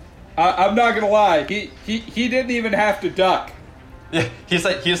 I'm not gonna lie. He didn't even have to duck. Yeah, he just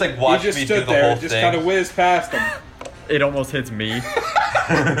like He watched just me do stood the there, whole and just thing. kind of whizzed past him. It almost hits me.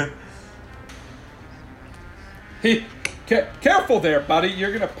 Careful there, buddy.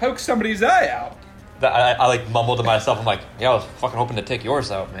 You're gonna poke somebody's eye out. I like mumbled to myself. I'm like, yeah, I was fucking hoping to take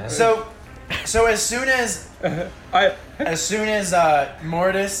yours out, man. So as soon as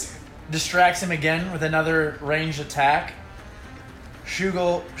Mortis distracts him again with another ranged attack,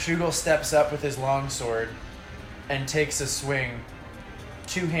 Shugel steps up with his longsword and takes a swing,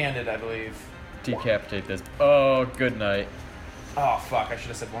 two-handed, I believe. Decapitate this. Oh, good night. Oh fuck! I should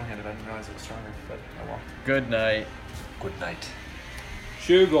have said one-handed. I didn't realize it was stronger, but oh well. Good night. Good night.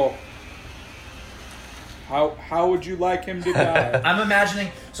 Shugel. How would you like him to die? I'm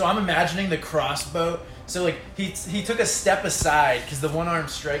imagining the crossbow. So like he took a step aside because the one-armed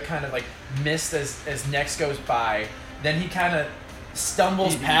strike kind of like missed as Nex goes by. Then he kind of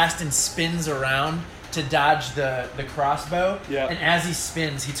stumbles past and spins around to dodge the crossbow. Yeah. And as he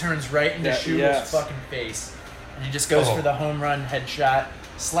spins, he turns right into Yeah, Shugel's yes. fucking face, and he just goes for the home run headshot,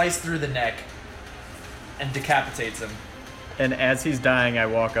 slice through the neck, and decapitates him. And as he's dying, I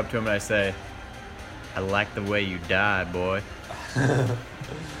walk up to him and I say, I like the way you die, boy.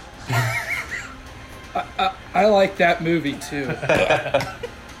 I like that movie too.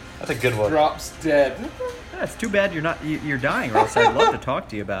 That's a good one. Drops dead. Yeah, it's too bad you're dying, or else I'd love to talk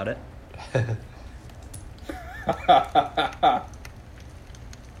to you about it.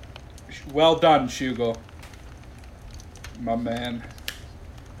 Well done, Shugel. My man.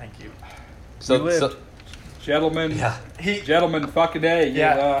 Thank you. We lived. Gentlemen. Yeah. Gentlemen, fucking A.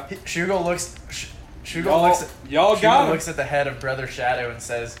 Yeah. Shugel looks. Shugel Y'all- looks. y'all Shugel got him. looks at the head of Brother Shadow and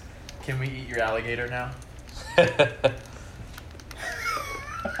says, "Can we eat your alligator now?"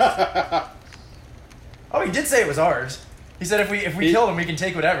 Oh, he did say it was ours. He said if we kill him, we can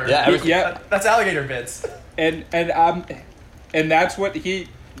take whatever. Yeah, everything- Yeah. That's alligator bits. And that's what he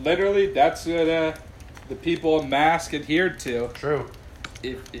literally. That's what the people in Mask adhered to. True.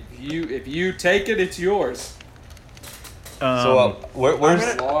 If you take it, it's yours. So where's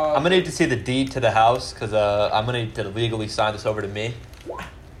I'm I'm gonna need to see the deed to the house because I'm gonna need to legally sign this over to me.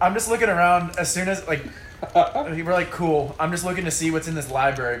 I'm just looking around as soon as like we're like cool. I'm just looking to see what's in this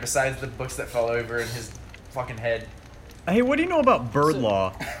library besides the books that fell over in his fucking head. Hey, what do you know about bird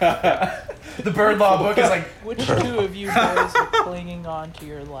law? The bird law book is like Which two of you boys are clinging on to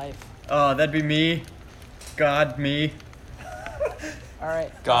your life? That'd be me. God, me. All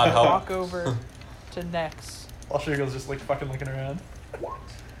right. God help. Walk over to Nex. while Shugel's just like fucking looking around.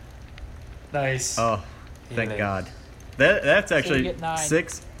 Nice. Oh, thank Healing. God. That's actually get 9.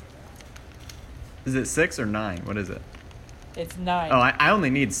 6. Is it 6 or 9? What is it? It's 9. Oh, I only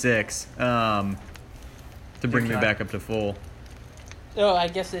need 6 to bring me fine. back up to full. Oh, I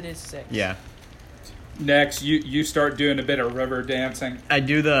guess it is 6. Yeah. Next, you start doing a bit of river dancing. I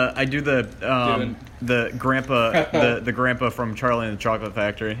do the Doing- the grandpa the grandpa from Charlie and the Chocolate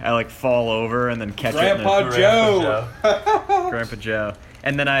Factory. I like fall over and then catch Grandpa it. Joe. Grandpa Joe.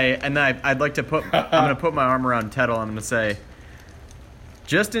 And then I'd like to put I'm gonna put my arm around Tettle and I'm gonna say,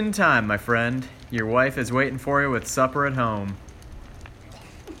 just in time, my friend. Your wife is waiting for you with supper at home.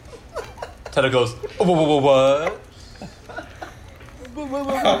 Teddy goes, what?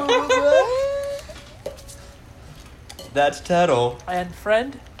 That's Tettle. And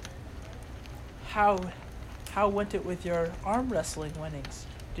friend, how went it with your arm wrestling winnings?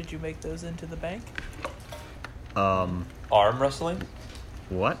 Did you make those into the bank? Arm wrestling?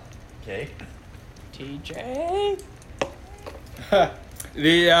 What? Okay. TJ.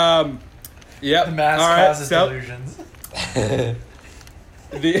 Yep. The mask all right, causes so delusions.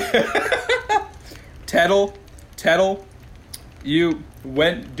 the Tettle, you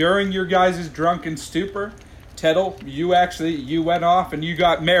went during your guys' drunken stupor. Tettle, you went off and you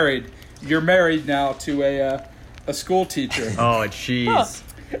got married. You're married now to a school teacher. Oh, she's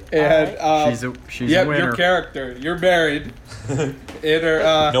And she's a winner. your character. You're married.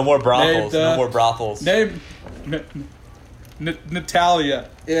 No more brothels. No more brothels. Name Natalia,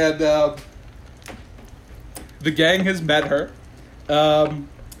 and the gang has met her,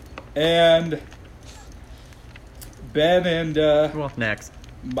 and Ben and Well, next.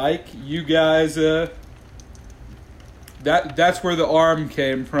 Mike, you guys, that's where the arm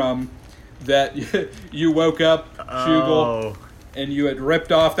came from. That you woke up, Shugel, and you had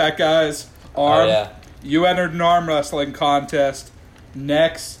ripped off that guy's arm. Oh, yeah. You entered an arm wrestling contest.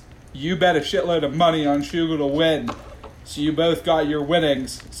 Next, you bet a shitload of money on Shugel to win. So you both got your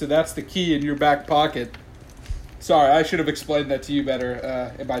winnings. So that's the key in your back pocket. Sorry, I should have explained that to you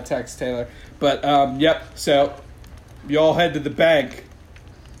better in my text, Taylor. But, yep, so you all head to the bank.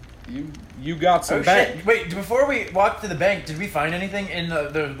 You got some bank. Shit. Wait, before we walked to the bank, did we find anything in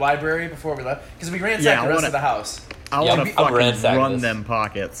the library before we left? Because we ransacked the rest of the house. I want to fucking run them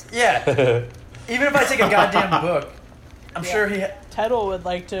pockets. Yeah. Even if I take a goddamn book, I'm sure he... Tettle would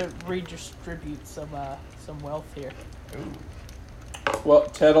like to redistribute some wealth here. Ooh. Well,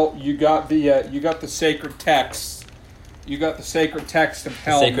 Tettle, you got the sacred text. You got the sacred text of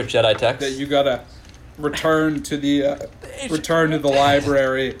Helm. Sacred Jedi text that you gotta return to the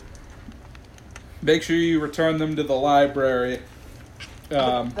library. Make sure you return them to the library.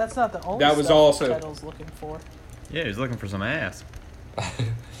 That's not the only that was stuff also Tettle's looking for. Yeah, he's looking for some ass.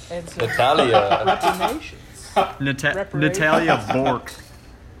 And some Natalia. reparations. Natalia Bork.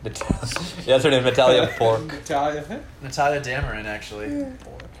 Yeah, that's her name, Natalia Pork. Natalia Dameron, actually.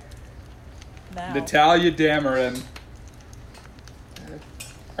 Now. Natalia Dameron.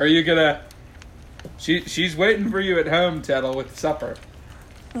 Are you gonna... She's waiting for you at home, Tettle, with supper.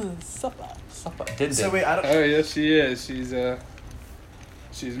 Supper. Didn't So wait, I don't... Oh, yes, she is.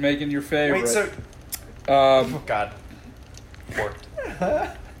 She's making your favorite. Wait, so... Oh, God. Pork.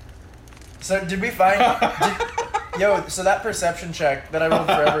 So did we find... so that perception check that I rolled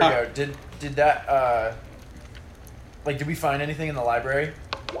forever ago, did that, did we find anything in the library?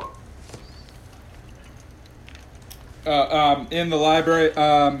 In the library,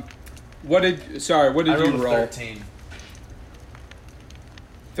 what did I you rolled roll? 13.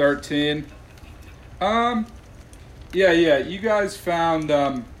 13. Yeah, you guys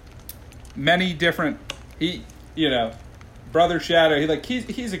found many different. Brother Shadow.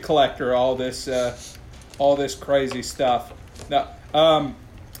 He's a collector. All this crazy stuff. Now,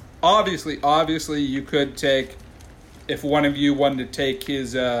 obviously, you could take, if one of you wanted to take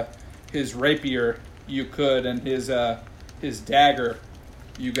his rapier, you could, and his dagger.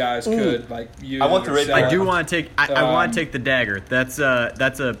 You guys could I want the rapier. I do want to take. I want to take the dagger. That's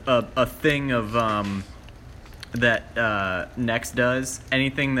a thing of that Nex does.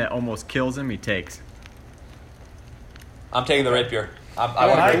 Anything that almost kills him, he takes. I'm taking the rapier. I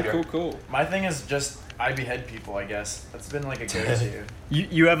want the rapier. Cool. My thing is just I behead people, I guess. That's been like a go-to.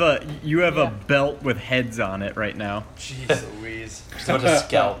 You have a belt with heads on it right now. Jeez Louise. Just a bunch of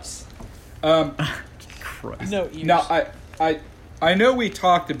scalps. Christ. No ears. Now, I know we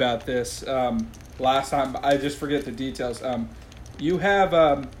talked about this last time, but I just forget the details. You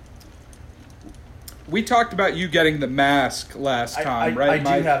have... we talked about you getting the mask last time, right, I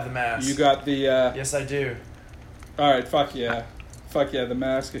Mike? do have the mask. You got the... Yes, I do. All right, fuck yeah. The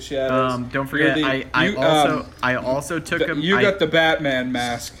Mask of Shadows. Don't forget, I also took a... You got the Batman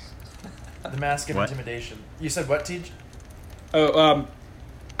mask. The mask of intimidation. You said what, Teej?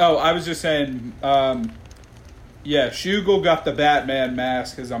 I was just saying... yeah, Shugel got the Batman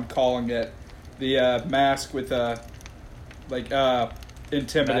mask, as I'm calling it. The mask with, intimidation.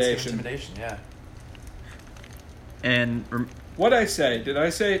 Mask of intimidation, yeah. And... What'd I say? Did I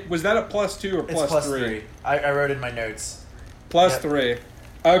say... Was that a +2 or It's plus 3? 3. I wrote in my notes. Plus Yep. 3.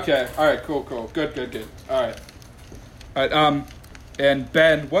 Okay. All right. Cool. Good. All right. And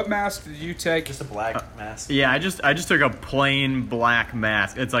Ben, what mask did you take? Just a black mask. Yeah, I just took a plain black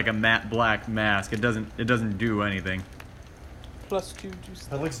mask. It's like a matte black mask. It doesn't do anything. +2 juice.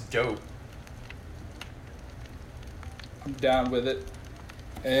 That looks dope. I'm down with it.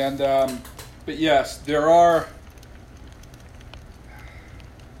 And but yes, there are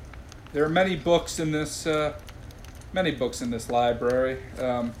many books in this library.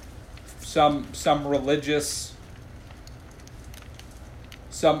 Some religious,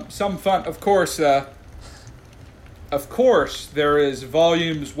 some fun. Of course, there is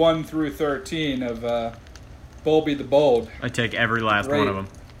volumes 1 through 13 of Bulby the Bold. I take every last one of them.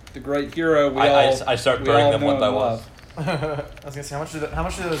 the great hero we I start burning them one by one. I was gonna say, how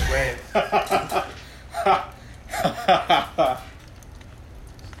much do those weigh?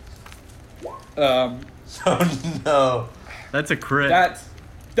 Oh no. That's a crit.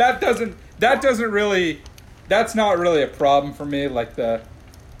 That doesn't really, that's not really a problem for me. Like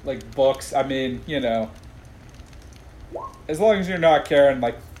books. I mean, as long as you're not carrying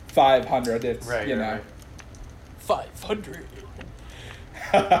like 500, it's right, you know. Right. 500.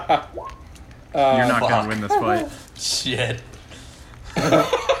 You're not Fuck. gonna win this fight. Shit.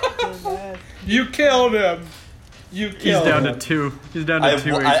 You killed him. You He's killed down him. to 2. He's down to I 2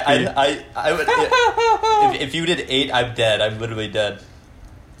 HP. I would. If you did 8, I'm dead. I'm literally dead.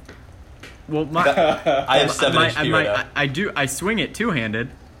 Well, I have 7 HP right now. I swing it two-handed.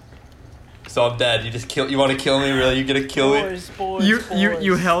 So I'm dead. You want to kill me? Really? You gonna kill me? Boys,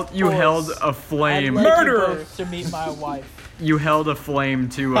 You held a flame. I'd like you Murderer! both to meet my wife. You held a flame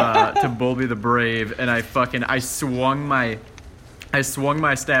to Bulby the Brave, and I swung my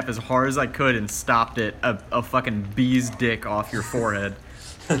staff as hard as I could and stopped it a fucking bee's dick off your forehead.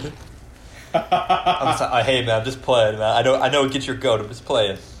 Hey man, I'm just playing, man. I know it gets your goat. I'm just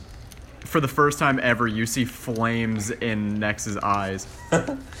playing. For the first time ever, you see flames in Nex's eyes.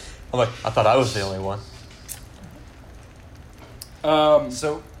 I'm like, I thought I was the only one.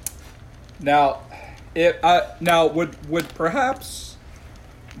 So Now, would perhaps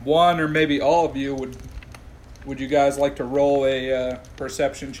one or maybe all of you would you guys like to roll a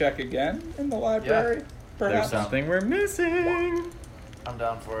perception check again in the library? Yeah. There's Perhaps. something we're missing. I'm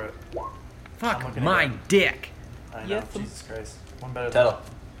down for it. I'm Fuck looking my again. dick. I know. Yeah. Jesus Christ. One better than Tettle.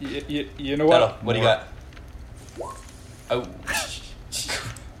 You know what? Tettle, what do you got? Oh.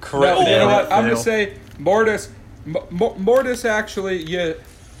 No, you know what? I'm Fail. gonna say Mortis. Actually,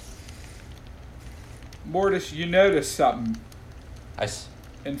 Mortis, you noticed something.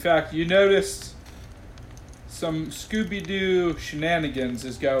 In fact, you noticed some Scooby-Doo shenanigans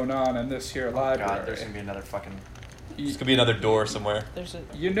is going on in this here library. God, there's gonna be another fucking This could be another door somewhere. There's a.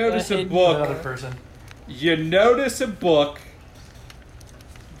 You notice a hidden- book. another person. You notice a book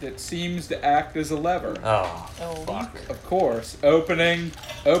that seems to act as a lever. Oh. Oh, Fuck. Of course, opening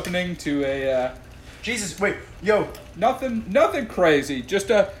to a Jesus, wait, yo, nothing crazy. Just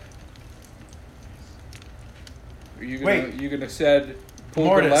a. Are you gonna Wait. you gonna said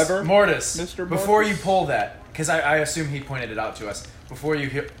pull the lever? Mortis. Mr. Before you Mortis? pull that, because I assume he pointed it out to us. Before you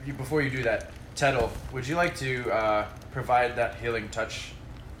do that, Tettle, would you like to provide that healing touch?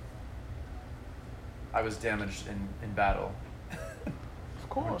 I was damaged in battle. of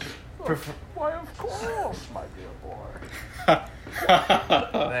course. Prefer- Why, of course, my dear boy.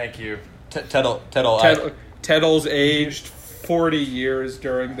 Thank you. Tettle. Tettle's aged 40 years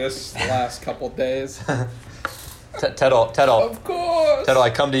during this last couple days. Tettle. Of course. Tettle, I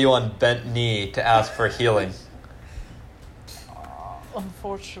come to you on bent knee to ask for healing.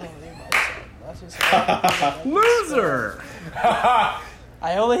 Unfortunately, my son, that is Loser.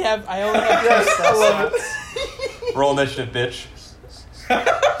 I only have two spell slots. Roll initiative, bitch.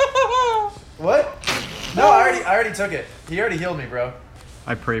 What? No, I already took it. He already healed me, bro.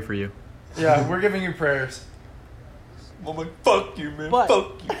 I pray for you. Yeah, we're giving you prayers. I'm like, fuck you, man. But-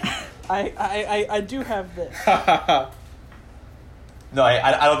 Fuck you. I do have this. No,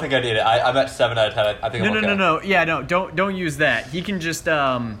 I don't think I need it. I'm at 7 out of 10. I think I'm okay. No. Yeah, no. Don't use that. He can just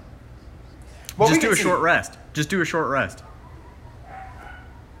Well, we just do can a see- short rest. Just do a short rest.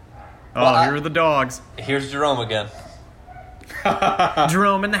 Oh, Well, here are the dogs. Here's Jerome again.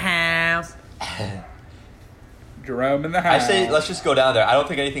 Jerome in the house. Jerome in the I house. say let's just go down there. I don't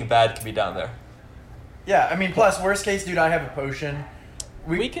think anything bad can be down there. Yeah, I mean, plus, worst case, dude, I have a potion.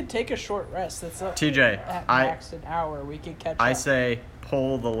 We could take a short rest. That's up TJ, at I- max an hour. We could catch I up. say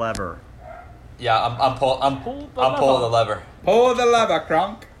pull the lever. Yeah, I'm pulling the lever. Pull the lever,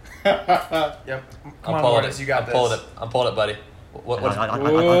 Kronk. Yep. Come on, Mortis, you got this. I'm pulling it, buddy. What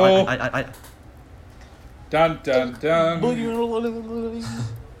Dun dun dun. what do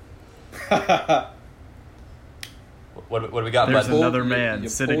we got, There's bud? another man you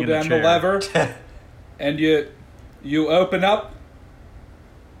sitting pull in a down chair. the lever, and you open up,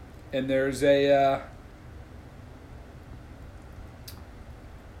 and there's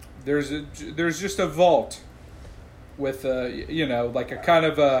just a vault with like a kind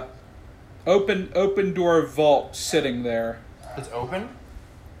of a open door vault sitting there It's open?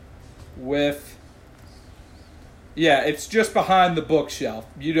 with. Yeah, it's just behind the bookshelf.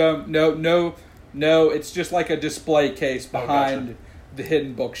 You don't no, it's just like a display case Oh, behind gotcha. the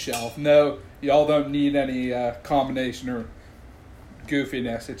hidden bookshelf. No, y'all don't need any combination or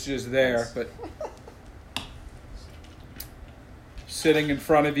goofiness. It's just there. But sitting in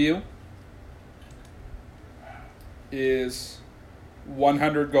front of you is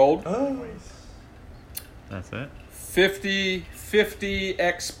 100 gold. Oh. That's it. 50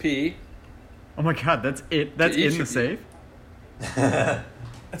 XP. Oh my god, that's it. That's each in the of safe.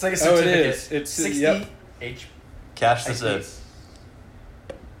 It's like a Oh, it certificate. is. It's 60 yep. H. Cash I this see. is.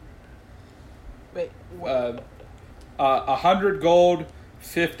 Wait, 100 gold,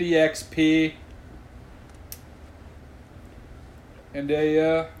 50 XP, and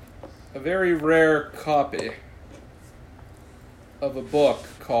a very rare copy of a book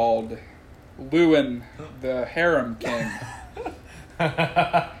called Lewin the Harem King.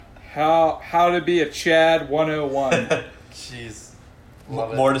 How to be a Chad 101. Jeez.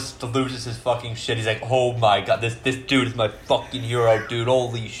 Love it. Mortis loses his fucking shit. He's like, oh my god, this dude is my fucking hero, dude.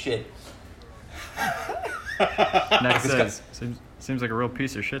 Holy shit. Next This says, seems like a real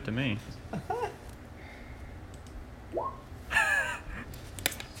piece of shit to me.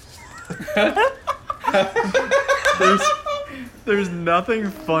 There's nothing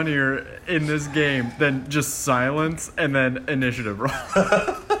funnier in this game than just silence and then initiative roll.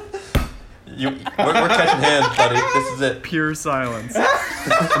 We're catching hands, buddy. This is it. Pure silence.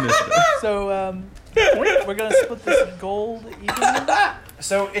 Initiative. so we're gonna split this gold evenly.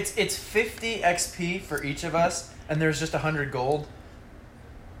 So it's 50 XP for each of us, and there's just 100 gold.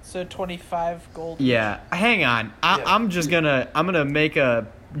 So 25 gold. Yeah, hang on. I'm gonna make But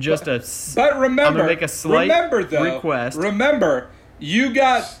remember, I'm gonna make a slight though, request. Remember, you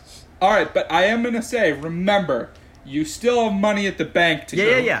got all right. But I am gonna say, remember, you still have money at the bank to go.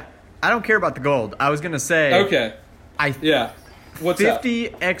 Yeah. I don't care about the gold. I was gonna say. Okay. Yeah. What's 50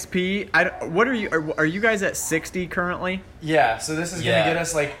 XP. What are you? Are you guys at 60 currently? Yeah, so this is gonna Yeah. get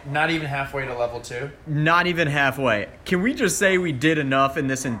us like not even halfway to level 2. Not even halfway. Can we just say we did enough in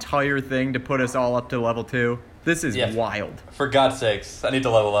this entire thing to put us all up to level 2? This is Yeah. wild. For God's sakes, I need to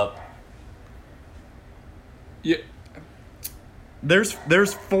level up. Yeah. There's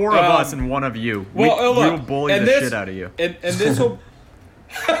 4 of us and 1 of you. Well, we'll look, bully and the this- shit out of you. And this will.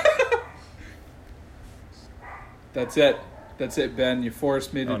 That's it. That's it, Ben. You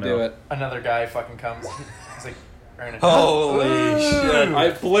forced me to Oh, no. do it. Another guy fucking comes. He's like, Ernest. Holy shit. I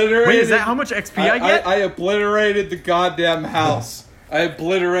obliterated. Wait, is that how much XP I get? I obliterated the goddamn house. I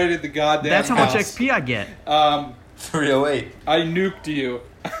obliterated the goddamn That's how house. much XP I get. 308. I nuked you.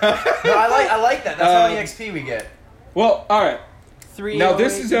 No, I like that. That's how many XP we get. Well, all right. 3. Now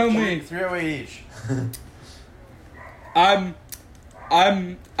this is only. 308 each. I'm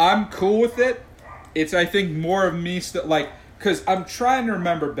cool with it. It's I think more of me still like because I'm trying to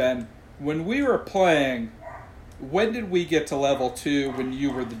remember, Ben, when we were playing. When did we get to level 2 when you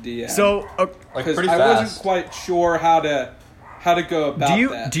were the DM? So, Like because pretty I fast. wasn't quite sure how to go about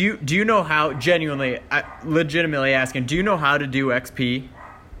that. do you know how? Genuinely, legitimately asking, do you know how to do XP?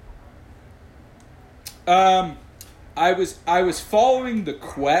 I was following the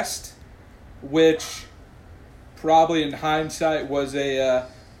quest, which probably in hindsight was a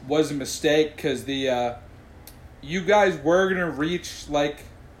mistake because you guys were gonna reach like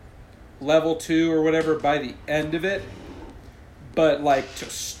level 2 or whatever by the end of it, but like to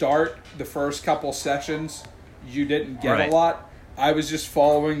start the first couple sessions, you didn't get Right. a lot. I was just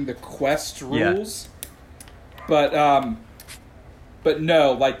following the quest Yeah. rules, but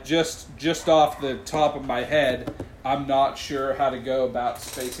no, like just off the top of my head, I'm not sure how to go about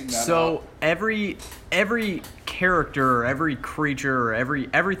spacing that So out. every character, every creature,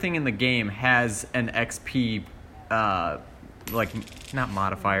 everything in the game has an XP, like not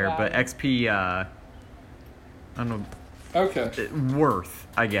modifier, but XP. I don't know. Okay. Worth,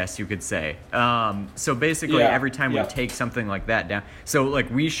 I guess you could say. So basically, Yeah, every time yeah. we take something like that down, so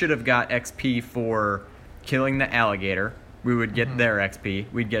like we should have got XP for killing the alligator. We would get their XP.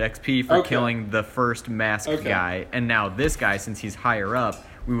 We'd get XP for Okay. killing the first masked Okay. guy, and now this guy, since he's higher up,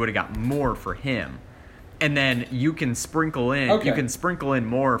 we would have got more for him. And then you can sprinkle in. Okay. You can sprinkle in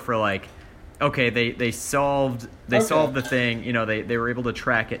more for like. Okay, they solved the thing. You know, they were able to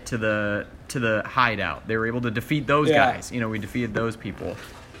track it to the hideout. They were able to defeat those Yeah. guys. You know, we defeated those people,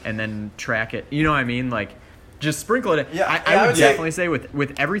 and then track it. You know what I mean? Like, just sprinkle it. Yeah, I I would would say- definitely say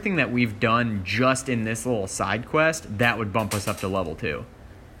with everything that we've done just in this little side quest, that would bump us up to level 2,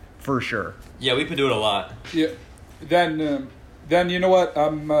 for sure. Yeah, we've been doing a lot. Yeah. Then you know what?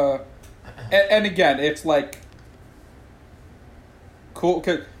 And again, it's like cool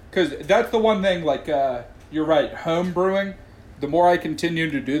because that's the one thing. Like you're right, home brewing. The more I continue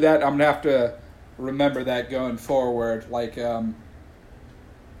to do that, I'm gonna have to remember that going forward. Like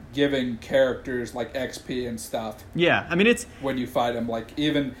giving characters like XP and stuff Yeah, I mean it's when you fight them. Like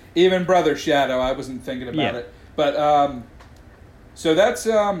even Brother Shadow, I wasn't thinking about Yeah. it, but So that's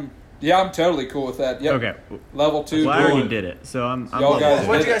yeah, I'm totally cool with that. Yep. Okay. Level 2. Well, I already cool. did it, so I'm Y'all level guys- two.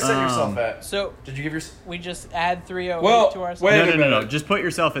 What did you guys set yourself Um, at? So Did you give your? we just add 308 Well, to our. wait No, a no, no, no. minute. Just put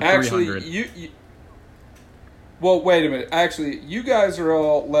yourself at Actually, 300. you well, wait a minute. Actually, you guys are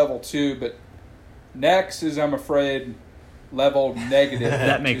all level 2, but Nex is, I'm afraid, level negative.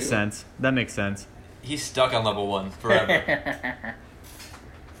 That makes 2. sense. That makes sense. He's stuck on level 1 forever.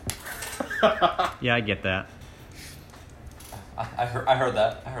 Yeah, I get that. I heard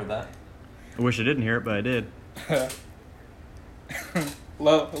that. I wish I didn't hear it, but I did.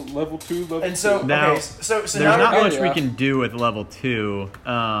 Level 2, level And so 2. Now, okay, so There's now not Oh, much yeah. we can do with level 2.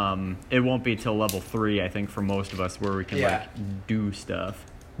 It won't be till level 3, I think, for most of us, where we can Yeah. like do stuff.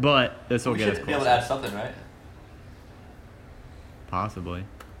 But this will We get us should be able to closer. add something, right? Possibly.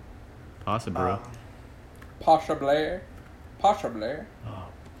 Possibly. Possibly.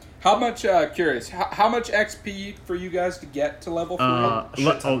 How much, curious, how much XP for you guys to get to level 3?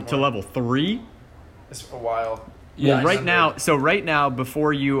 To level 3? it's a while. Yeah, Well, right now,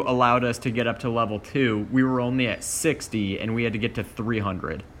 before you allowed us to get up to level 2, we were only at 60, and we had to get to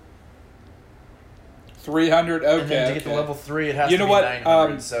 300. 300, okay. And then to get to okay. level 3, it has You to know be what,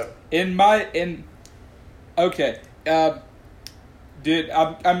 900. So Okay, dude,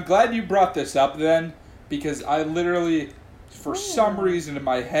 I'm glad you brought this up then, because I literally, for some reason in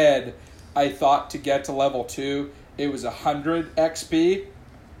my head, I thought to get to level 2, it was 100 XP.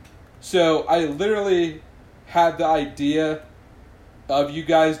 So I literally had the idea of you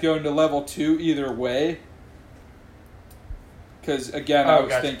guys going to level 2 either way. Because, again, I was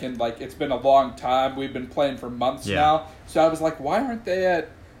gotcha. thinking, like, it's been a long time. We've been playing for months Yeah. now. So I was like, why aren't they at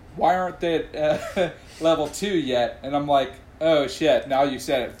level 2 yet? And I'm like, oh, shit, now you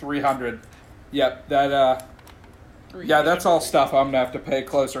said it, 300. Yep, that, yeah, that's all stuff I'm going to have to pay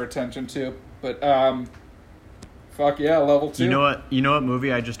closer attention to. But, fuck yeah, level 2. You know what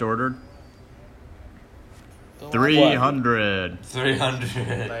movie I just ordered? The 300.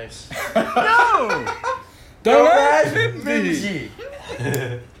 300. nice. No! Don't Go ask Red me! Mimsy.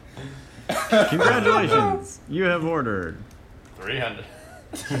 Congratulations. You have ordered 300.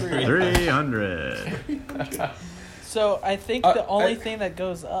 300. So I think Uh, the only I- thing that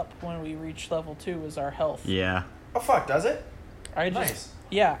goes up when we reach level 2 is our health. Yeah. Oh fuck, does it? I just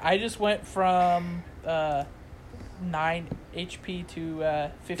Nice. I just went from 9 HP to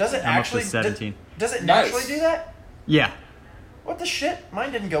 15. Does it I'm up to actually? 17. Does it Nice. naturally do that? Yeah. What the shit?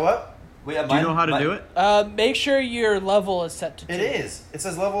 Mine didn't go up. Wait, yeah, Do you know how to do it? Make sure your level is set to 2. It is. It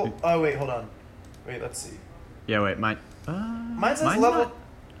says level. Oh wait, hold on. Wait, let's see. Yeah, wait, mine. Mine says mine's level. not-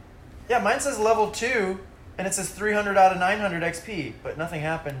 Yeah, mine says level 2, and it says 300 out of 900 XP, but nothing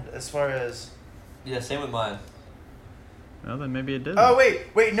happened as far as. Yeah, same with mine. Well, then maybe it did. Oh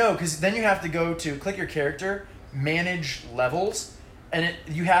wait, no, because then you have to go to click your character, manage levels, and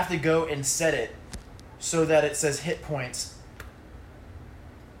you have to go and set it so that it says hit points.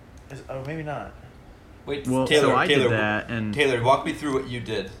 Oh, maybe not. Wait, Well, Taylor, so I Taylor, did that, and Taylor, walk me through what you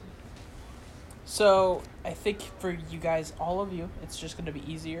did. So I think for you guys, all of you, it's just going to be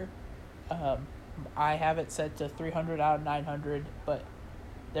easier. I have it set to 300 out of 900, but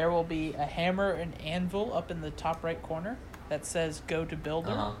there will be a hammer and anvil up in the top right corner that says go to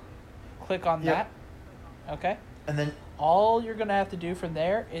builder. Uh-huh. Click on Yep. that. Okay. And then All you're going to have to do from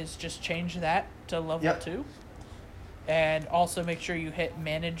there is just change that to level Yep. 2. And also make sure you hit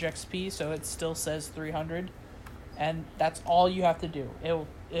manage XP so it still says 300. And that's all you have to do. It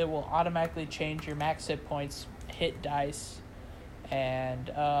will automatically change your max hit points, hit dice, and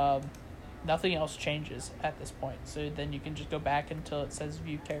nothing else changes at this point. So then you can just go back until it says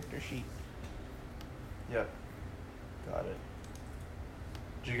view character sheet. Yep. Got it.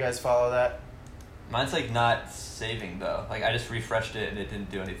 Did you guys follow that? Mine's like not saving though. Like I just refreshed it and it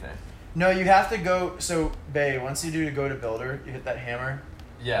didn't do anything. No, you have to go. So, Bay, once you do to go to builder, you hit that hammer.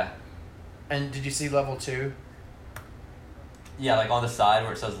 Yeah. And did you see level 2? Yeah, like on the side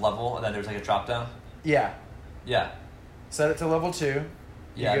where it says level and then there's like a drop down. Yeah. Yeah. Set it to level 2. You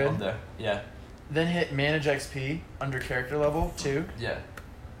Yeah, good? I'm there. Yeah. Then hit manage XP under character level 2. Yeah.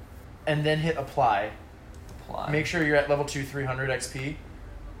 And then hit apply. Apply. Make sure you're at level 2, 300 XP.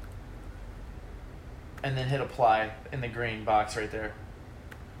 And then hit apply in the green box right there.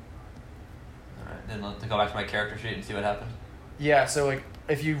 Alright, then to go back to my character sheet and see what happened. Yeah, so like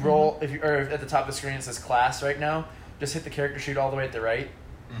if you roll, if you or at the top of the screen it says class right now, just hit the character sheet all the way at the right,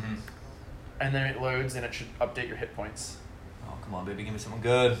 Mm-hmm. and then it loads and it should update your hit points. Oh, come on, baby, give me something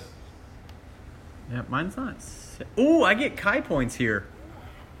good. yeah, mine's not. Oh, I get Kai points here.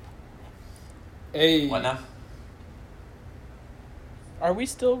 Hey, What now? Are we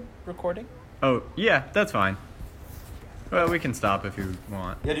still recording? Oh, yeah, that's fine. Well, we can stop if you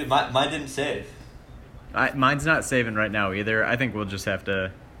want. Yeah, dude, mine didn't save. Mine's not saving right now either. I think we'll just have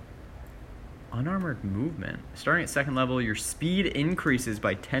to... Unarmored movement. Starting at second level, your speed increases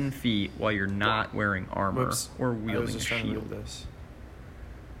by 10 feet while you're not wearing armor Whoops. or I was wielding a just trying to shield. move this.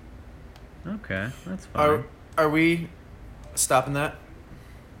 Okay, that's fine. Are we stopping that?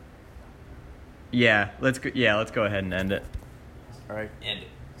 Yeah, let's go ahead and end it. All right. End it.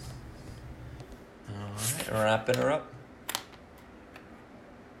 All right, wrapping her up.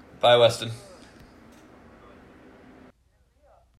 Bye, Weston.